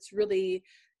talks. It's really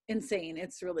insane.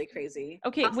 It's really crazy.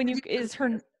 Okay,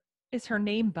 is her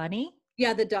name Bunny?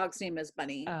 Yeah, the dog's name is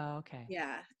Bunny. Oh, okay.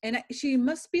 Yeah, and she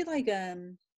must be like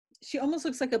she almost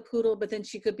looks like a poodle, but then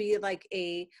she could be like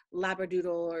a labradoodle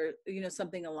or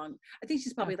something along. I think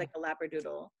she's probably like a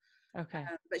labradoodle. Okay.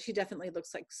 But she definitely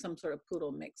looks like some sort of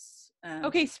poodle mix.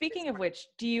 Okay. Speaking of which,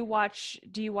 do you watch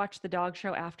the dog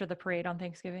show after the parade on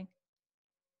Thanksgiving?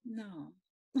 No.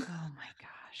 Oh my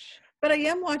gosh. But I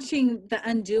am watching The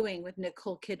Undoing with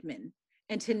Nicole Kidman.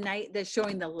 And tonight they're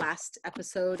showing the last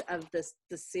episode of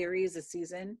the series, the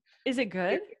season. Is it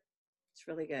good? It's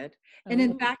really good. And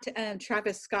in Oh. fact,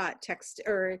 Travis Scott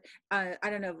I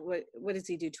don't know what does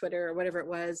he do, Twitter or whatever it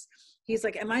was. He's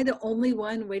like, am I the only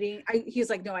one waiting? He's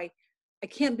like, no, I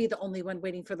can't be the only one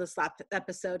waiting for this last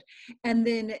episode. And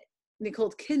then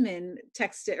Nicole Kidman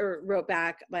texted or wrote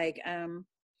back like,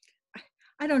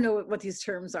 I don't know what these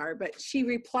terms are, but she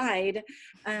replied,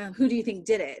 who do you think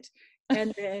did it?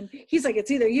 And then he's like,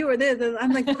 it's either you or this. And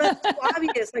I'm like, well, that's so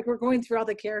obvious. Like we're going through all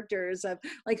the characters of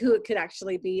like who it could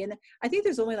actually be. And I think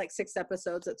there's only like 6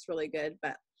 episodes. That's really good.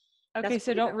 But okay,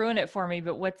 so don't ruin it for me.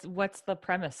 But what's the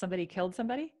premise? Somebody killed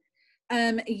somebody?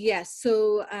 Yes.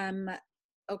 So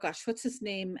oh gosh, what's his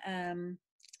name?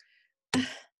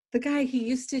 The guy he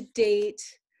used to date,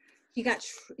 he got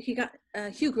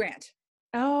Hugh Grant.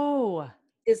 Oh.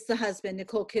 Is the husband.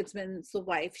 Nicole Kidman's the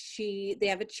wife. They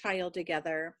have a child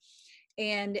together.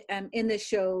 And in the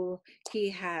show, he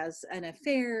has an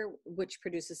affair, which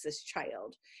produces this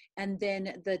child. And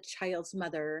then the child's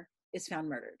mother is found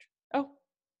murdered. Oh.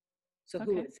 So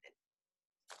who is it?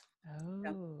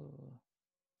 Oh.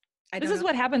 This is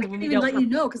what happens when we don't let you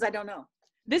know, because I don't know.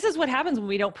 This is what happens when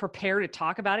we don't prepare to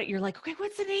talk about it. You're like, okay,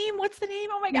 what's the name? What's the name?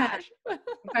 Oh my gosh.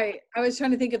 Right. I was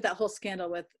trying to think of that whole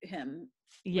scandal with him.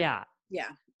 Yeah. Yeah.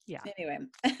 Anyway.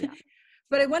 Yeah.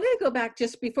 But I wanted to go back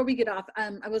just before we get off.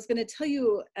 I was going to tell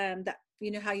you that,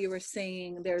 you know, how you were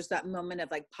saying there's that moment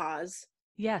of like pause.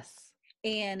 Yes.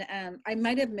 And I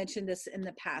might have mentioned this in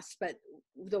the past, but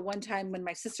the one time when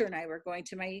my sister and I were going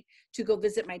to go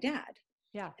visit my dad.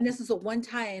 Yeah. And this is the one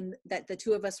time that the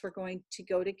two of us were going to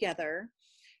go together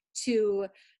to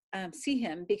see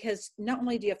him, because not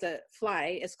only do you have to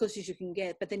fly as close as you can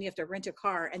get, but then you have to rent a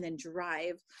car and then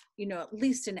drive, you know, at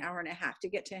least an hour and a half to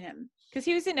get to him. Because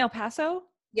he was in El Paso?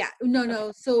 Yeah.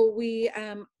 No. So we,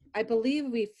 I believe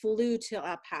we flew to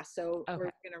El Paso. Okay. We're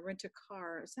going to rent a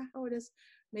car. Is that how it is?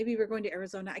 Maybe we're going to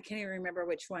Arizona. I can't even remember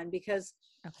which one, because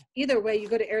either way, you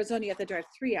go to Arizona, you have to drive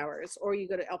 3 hours, or you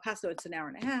go to El Paso, it's an hour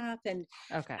and a half. And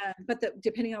but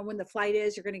depending on when the flight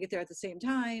is, you're going to get there at the same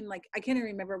time. Like I can't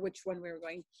even remember which one we were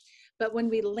going. But when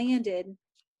we landed,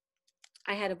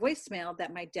 I had a voicemail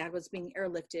that my dad was being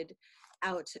airlifted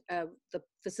out of the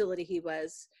facility he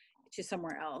was to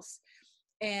somewhere else,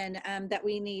 and that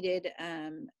we needed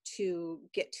to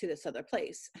get to this other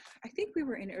place. I think we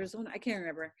were in Arizona. I can't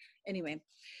remember. Anyway,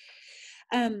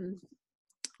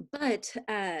 but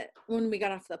when we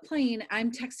got off the plane,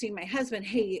 I'm texting my husband,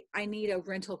 hey, I need a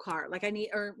rental car. Like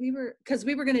because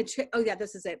we were going to,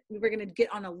 this is it. We were going to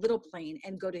get on a little plane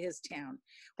and go to his town,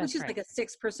 which is like a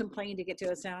 6-person plane to get to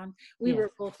his town. We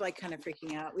were both like kind of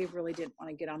freaking out. We really didn't want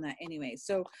to get on that anyway.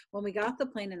 So when we got off the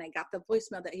plane and I got the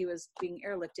voicemail that he was being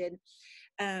airlifted,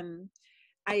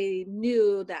 I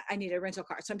knew that I needed a rental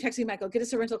car. So I'm texting Michael, get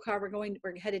us a rental car.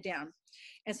 We're headed down.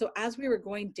 And so as we were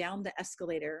going down the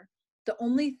escalator, the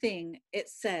only thing it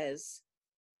says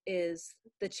is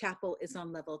the chapel is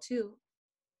on level 2.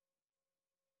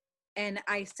 And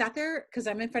I sat there because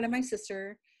I'm in front of my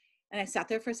sister, and I sat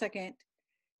there for a second,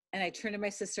 and I turned to my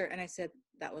sister and I said,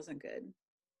 that wasn't good.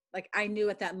 Like I knew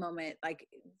at that moment, like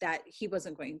that it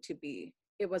wasn't going to be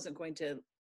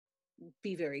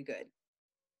very good.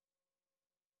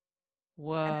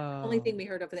 Whoa. And that's the only thing we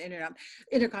heard over the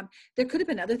intercom. There could have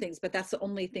been other things, but that's the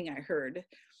only thing I heard.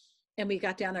 And we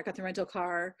got down there, got the rental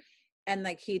car, and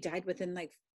like he died within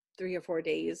like 3 or 4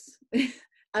 days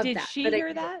of Did that. she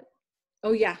hear that?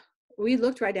 Oh yeah. We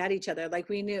looked right at each other. Like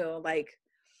we knew, like,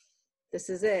 this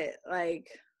is it. Like,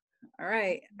 all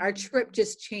right, our trip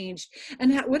just changed.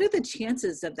 And what are the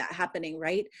chances of that happening,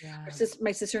 right? Yeah.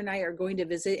 My sister and I are going to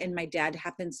visit, and my dad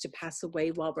happens to pass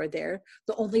away while we're there.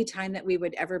 The only time that we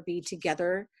would ever be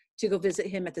together to go visit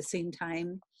him at the same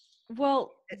time.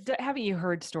 Well, haven't you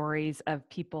heard stories of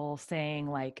people saying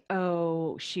like,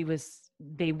 oh,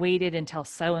 they waited until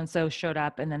so-and-so showed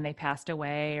up and then they passed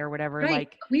away or whatever. Right.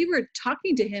 Like we were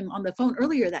talking to him on the phone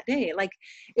earlier that day. Like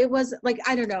it was like,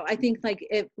 I don't know. I think like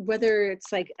whether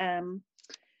it's like,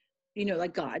 you know,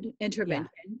 like God intervention,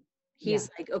 he's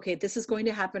like, okay, this is going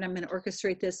to happen. I'm going to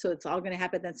orchestrate this. So it's all going to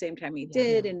happen at the same time he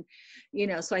did. And, you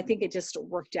know, so I think it just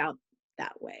worked out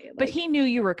that way. Like, but he knew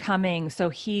you were coming, so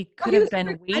he could have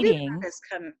been waiting. This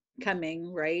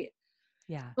coming, right?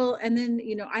 Yeah. Well, and then,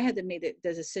 you know, I had to make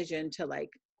the decision to like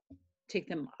take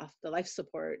them off the life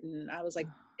support. And I was like,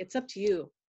 it's up to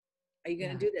you. Are you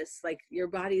going to do this? Like your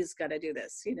body's got to do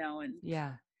this, you know? And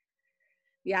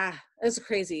Yeah, it was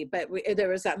crazy. But there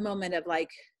was that moment of like,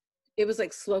 it was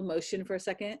like slow motion for a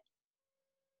second.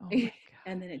 Oh my God.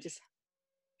 And then it just,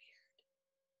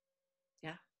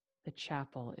 yeah. The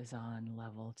chapel is on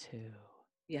level 2.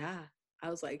 Yeah. I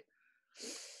was like,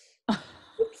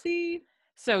 oopsie.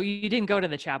 So you didn't go to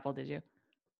the chapel, did you?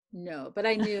 No, but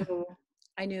I knew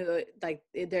like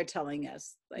they're telling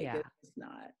us like Yeah. it's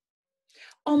not.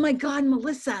 Oh my God,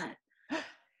 Melissa.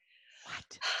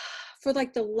 What? For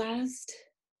like the last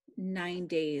 9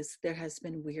 days, there has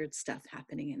been weird stuff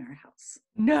happening in our house.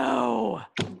 No.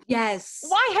 Yes.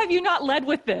 Why have you not led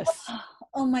with this?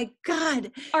 Oh my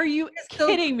God. Are you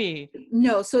kidding me?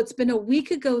 No. So it's been a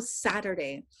week ago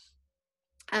Saturday.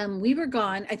 We were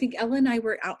gone. I think Ella and I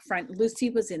were out front. Lucy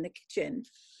was in the kitchen.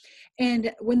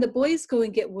 And when the boys go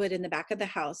and get wood in the back of the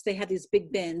house, they have these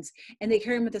big bins and they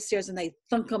carry them up the stairs and they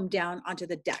thunk them down onto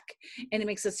the deck. And it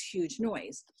makes this huge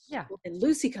noise. Yeah. And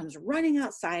Lucy comes running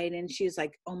outside and she's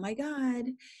like, oh my God,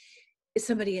 is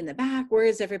somebody in the back? Where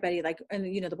is everybody? Like, and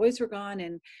you know, the boys were gone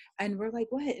and we're like,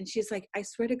 what? And she's like, I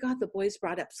swear to God, the boys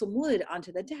brought up some wood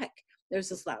onto the deck. There's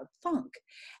this loud thunk.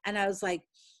 And I was like,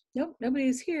 nope,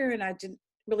 nobody's here. And I didn't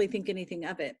really think anything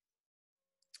of it.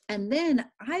 And then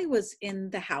I was in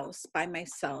the house by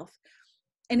myself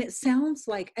and it sounds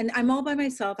like, and I'm all by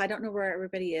myself. I don't know where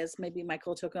everybody is. Maybe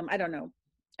Michael took them. I don't know.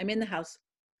 I'm in the house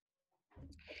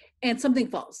and something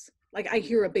falls. Like I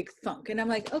hear a big thunk and I'm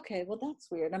like, okay, well, that's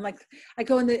weird. I'm like, I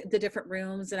go in the different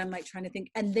rooms and I'm like trying to think.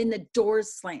 And then the door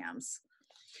slams.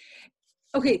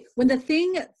 Okay. When the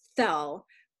thing fell,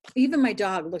 even my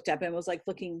dog looked up and was like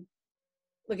looking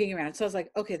around. So I was like,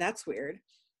 okay, that's weird.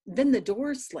 Then the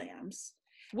door slams.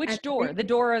 Which door? The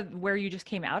door where you just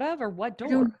came out of, or what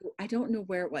door? I don't know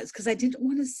where it was because I didn't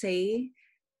want to say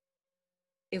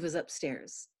it was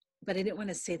upstairs, but I didn't want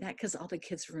to say that because all the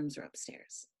kids' rooms are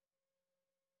upstairs.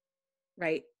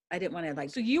 Right? I didn't want to like.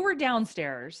 So you were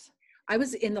downstairs. I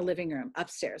was in the living room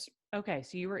upstairs. Okay.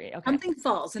 So you were, okay. Something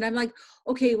falls and I'm like,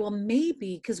 okay, well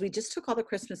maybe, because we just took all the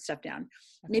Christmas stuff down.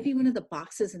 Okay. Maybe one of the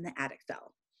boxes in the attic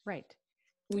fell. Right.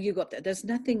 Well, you go up there. There's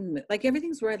nothing, like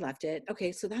everything's where I left it.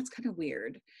 Okay, so that's kind of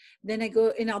weird. Then I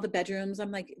go in all the bedrooms. I'm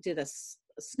like, did a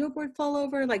snowboard fall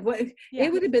over? Like what? Yeah.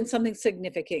 It would have been something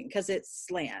significant because it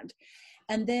slammed.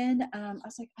 And then I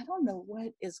was like, I don't know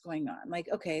what is going on. Like,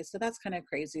 okay, so that's kind of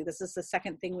crazy. This is the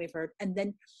second thing we've heard. And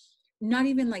then not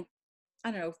even like,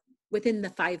 I don't know, within the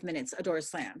 5 minutes, a door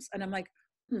slams. And I'm like,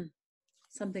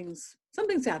 something's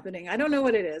happening. I don't know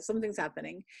what it is. Something's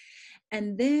happening.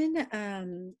 And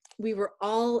then we were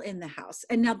all in the house.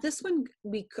 And now this one,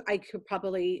 I could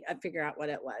probably figure out what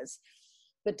it was.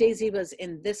 But Daisy was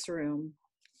in this room.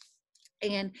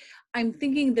 And I'm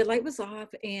thinking the light was off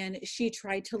and she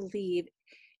tried to leave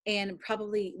and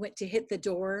probably went to hit the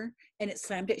door and it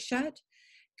slammed it shut.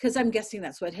 Because I'm guessing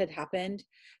that's what had happened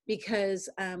because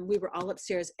we were all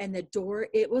upstairs and the door,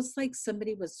 it was like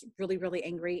somebody was really, really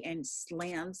angry and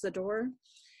slams the door.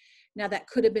 Now that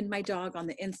could have been my dog on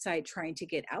the inside trying to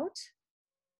get out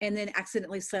and then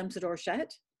accidentally slams the door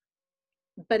shut.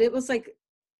 But it was like,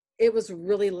 it was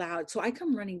really loud. So I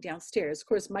come running downstairs. Of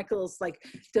course, Michael's like,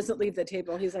 doesn't leave the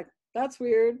table. He's like, that's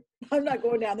weird. I'm not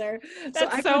going down there.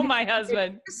 That's so my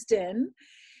husband. Kristen,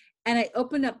 and I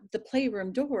open up the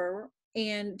playroom door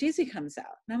and Daisy comes out.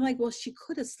 And I'm like, well, she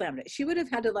could have slammed it. She would have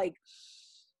had to like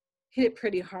hit it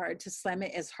pretty hard to slam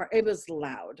it as hard. It was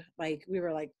loud. Like we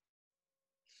were like,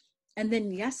 and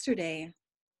then yesterday,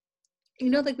 you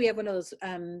know, like we have one of those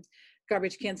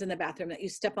garbage cans in the bathroom that you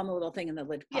step on the little thing and the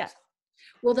lid pops. Yeah.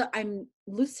 Well,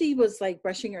 Lucy was like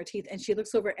brushing her teeth and she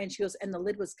looks over and she goes, and the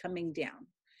lid was coming down.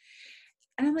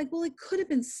 And I'm like, well, it could have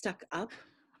been stuck up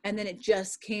and then it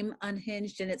just came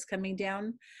unhinged and it's coming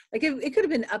down. Like it could have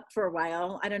been up for a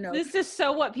while. I don't know. This is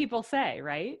so what people say,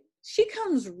 right? She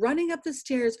comes running up the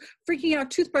stairs, freaking out,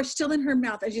 toothbrush still in her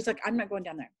mouth. And she's like, I'm not going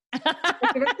down there.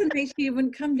 Like the rest of the night, she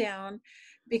wouldn't come down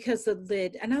because the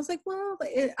lid. And I was like, well,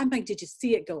 I'm like, did you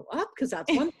see it go up? Because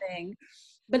that's one thing.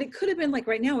 But it could have been like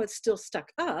right now it's still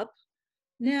stuck up.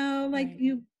 Now, like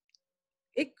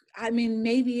right.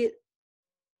 Maybe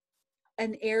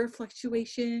an air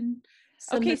fluctuation.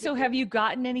 Okay, so have you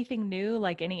gotten anything new,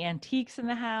 like any antiques in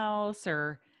the house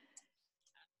or?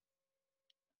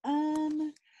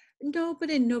 No, but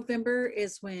in November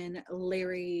is when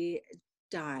Larry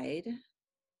died.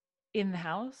 In the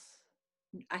house?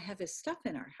 I have his stuff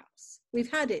in our house.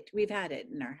 We've had it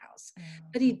in our house.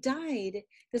 But he died.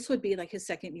 This would be like his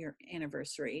 2nd year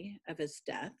anniversary of his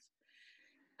death.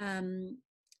 And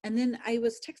then I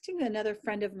was texting another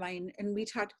friend of mine and we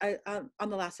talked on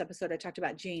the last episode, I talked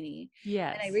about Janie.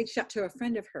 Yes. And I reached out to a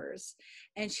friend of hers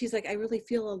and she's like, I really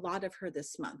feel a lot of her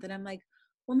this month. And I'm like,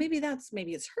 well, maybe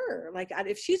it's her. Like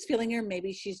if she's feeling her,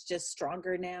 maybe she's just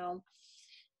stronger now.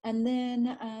 And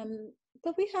then,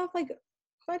 but we have like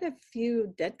quite a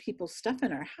few dead people stuff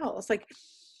in our house. Like,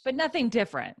 but nothing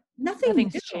different.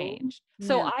 Nothing's changed.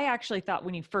 So No. I actually thought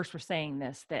when you first were saying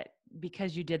this, that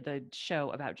because you did the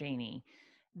show about Janie,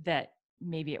 that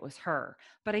maybe it was her.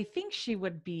 But I think she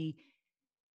would be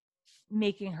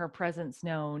making her presence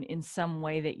known in some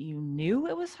way that you knew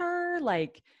it was her,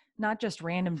 like not just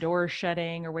random doors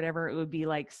shutting or whatever. It would be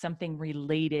like something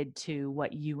related to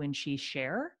what you and she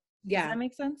share. Yeah. Does that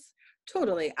make sense?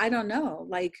 Totally. I don't know.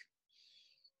 Like,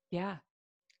 yeah.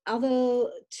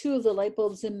 Although 2 of the light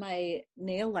bulbs in my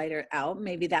nail lighter out,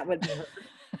 maybe that would be her.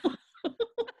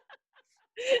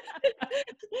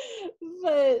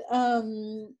 But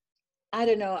I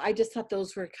don't know. I just thought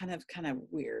those were kind of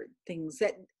weird things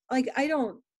that, like, I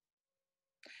don't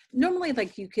normally,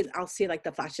 like, I'll see like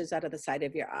the flashes out of the side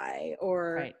of your eye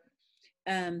or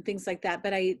things like that.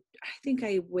 But I think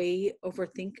I way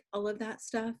overthink all of that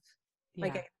stuff. Yeah.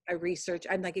 Like I research,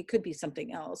 I'm like, it could be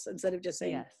something else instead of just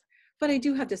saying, yes. But I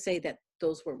do have to say that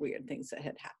those were weird things that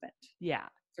had happened. Yeah.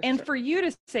 For you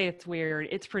to say it's weird,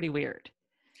 it's pretty weird.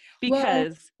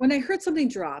 Because when I heard something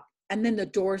drop and then the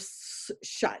door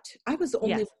shut, I was the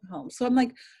only one home. So I'm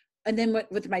like, and then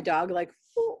with my dog, like,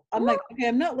 I'm like, okay,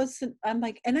 I'm not listening. I'm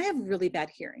like, and I have really bad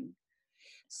hearing.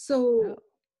 So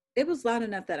it was loud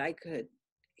enough that I could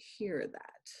hear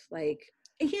that. Like,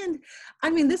 and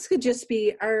I mean, this could just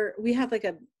be we have like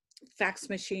a fax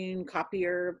machine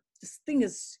copier. This thing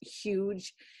is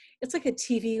huge. It's like a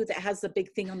TV that has the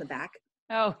big thing on the back.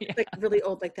 Oh, yeah. It's like really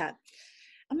old like that.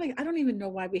 I'm like, I don't even know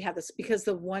why we have this, because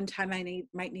the one time I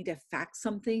might need to fax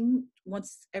something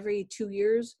once every 2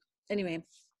 years. Anyway.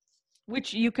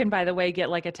 Which you can, by the way,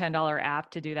 get like a $10 app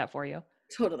to do that for you.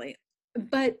 Totally.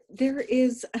 But there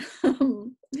is,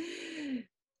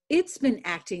 it's been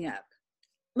acting up.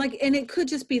 Like, and it could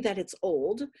just be that it's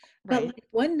old, but like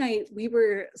one night we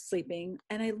were sleeping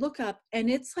and I look up and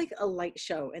it's like a light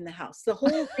show in the house. The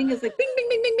whole thing is like bing, bing,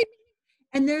 bing, bing, bing.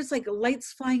 And there's like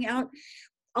lights flying out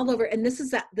all over. And this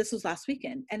was last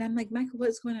weekend. And I'm like, Michael,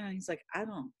 what's going on? He's like, I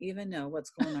don't even know what's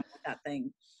going on with that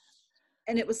thing.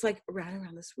 And it was like right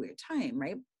around this weird time,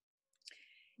 right?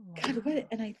 Wow. God, what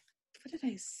did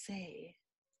I say?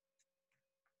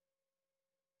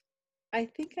 I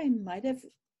think I might have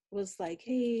was like,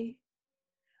 hey,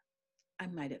 I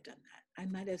might have done that. I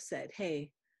might have said, hey,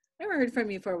 I never heard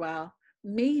from you for a while.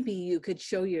 Maybe you could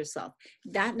show yourself.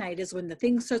 That night is when the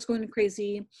thing starts going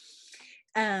crazy.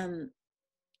 And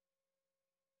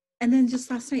then just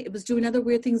last night, it was doing other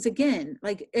weird things again.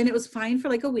 Like, and it was fine for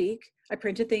like a week. I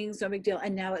printed things, no big deal.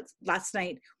 And now it's last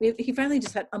night. He finally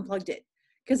just had unplugged it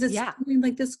because it's doing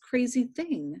like this crazy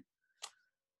thing.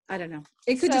 I don't know.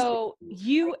 It could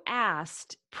you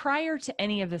asked prior to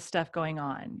any of this stuff going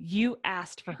on, you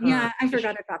asked for her. Yeah, I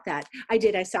forgot about that. I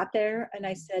did. I sat there and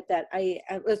I said that I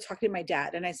was talking to my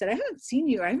dad and I said, I haven't seen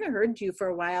you. I haven't heard you for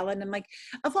a while. And I'm like,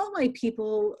 of all my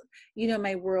people,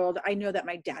 my world, I know that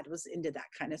my dad was into that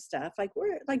kind of stuff. Like,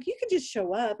 you could just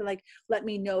show up and like, let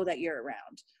me know that you're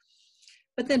around.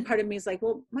 But then part of me is like,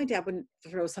 well, my dad wouldn't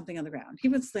throw something on the ground. He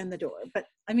would slam the door. But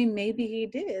I mean, maybe he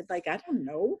did. Like, I don't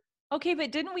know. Okay,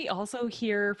 but didn't we also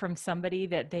hear from somebody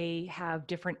that they have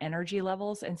different energy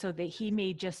levels, and so that he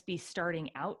may just be starting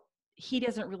out? He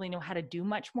doesn't really know how to do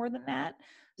much more than that.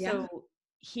 Yeah. So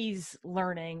he's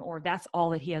learning, or that's all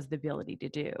that he has the ability to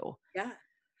do. Yeah.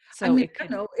 So I mean, I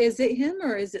don't know. Is it him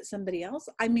or is it somebody else?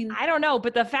 I mean, I don't know,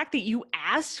 but the fact that you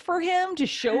asked for him to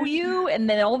show you and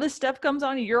then all this stuff comes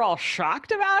on and you're all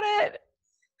shocked about it.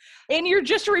 And you're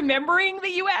just remembering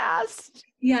that you asked.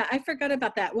 Yeah, I forgot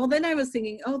about that. Well, then I was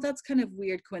thinking, oh, that's kind of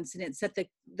weird coincidence that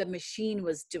the machine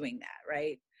was doing that,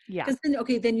 right? Yeah. Because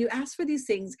then you ask for these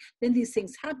things, then these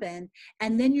things happen,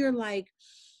 and then you're like,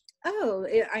 oh,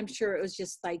 I'm sure it was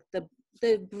just like the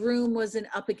broom wasn't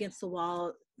up against the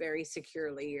wall very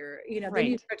securely, or then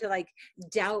you start to like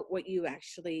doubt what you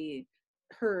actually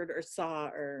heard or saw.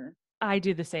 Or I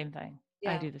do the same thing.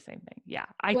 Yeah. I do the same thing. Yeah,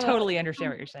 I totally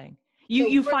understand what you're saying.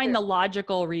 You find the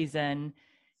logical reason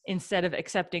instead of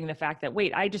accepting the fact that,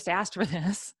 wait, I just asked for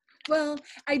this. Well,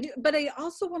 I do, but I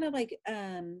also want to like,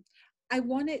 I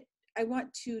want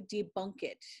to debunk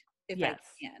it if I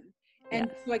can.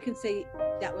 And so I can say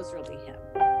that was really him.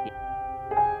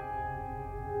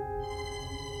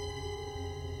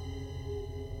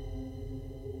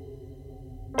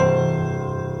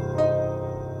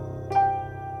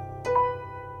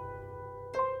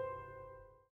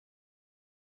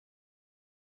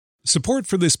 Support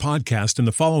for this podcast and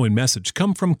the following message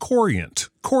come from Corient.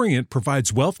 Corient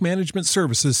provides wealth management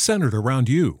services centered around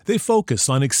you. They focus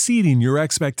on exceeding your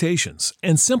expectations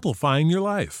and simplifying your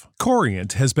life.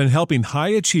 Corient has been helping high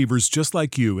achievers just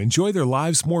like you enjoy their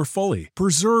lives more fully,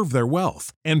 preserve their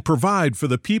wealth, and provide for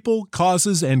the people,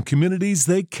 causes, and communities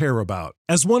they care about.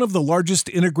 As one of the largest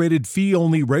integrated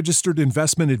fee-only registered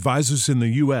investment advisors in the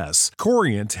U.S.,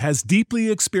 Corient has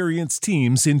deeply experienced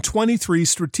teams in 23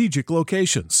 strategic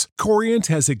locations. Corient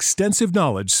has extensive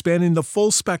knowledge spanning the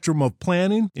full spectrum of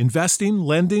planning, investing,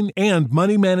 lending, and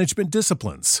money management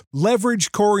disciplines.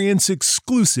 Leverage Corient's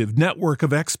exclusive network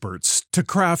of experts to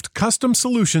craft custom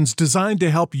solutions designed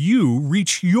to help you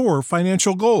reach your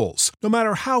financial goals, no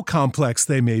matter how complex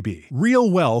they may be. Real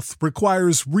wealth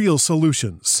requires real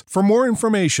solutions. For more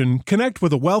information, connect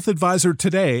with a wealth advisor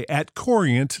today at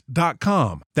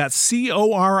Corient.com. That's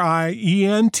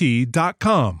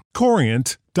Corient.com.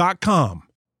 Corient.com.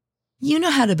 You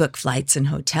know how to book flights and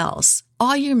hotels.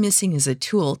 All you're missing is a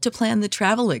tool to plan the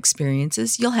travel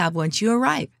experiences you'll have once you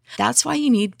arrive. That's why you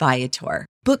need Viator.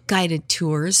 Book guided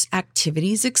tours,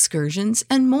 activities, excursions,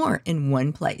 and more in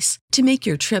one place to make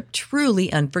your trip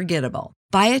truly unforgettable.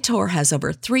 Viator has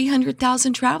over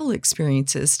 300,000 travel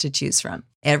experiences to choose from.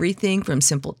 Everything from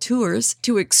simple tours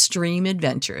to extreme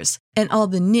adventures and all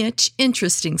the niche,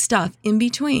 interesting stuff in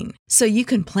between. So you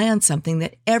can plan something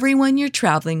that everyone you're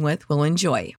traveling with will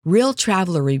enjoy. Real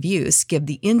traveler reviews give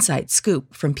the inside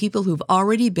scoop from people who've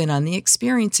already been on the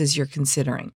experiences you're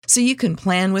considering. So you can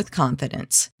plan with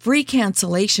confidence. Free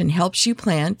cancellation helps you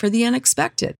plan for the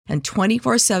unexpected. And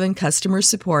 24/7 customer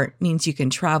support means you can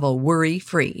travel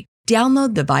worry-free.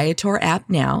 Download the Viator app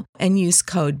now and use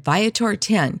code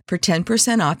Viator10 for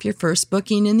 10% off your first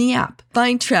booking in the app.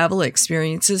 Find travel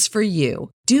experiences for you.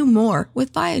 Do more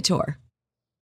with Viator.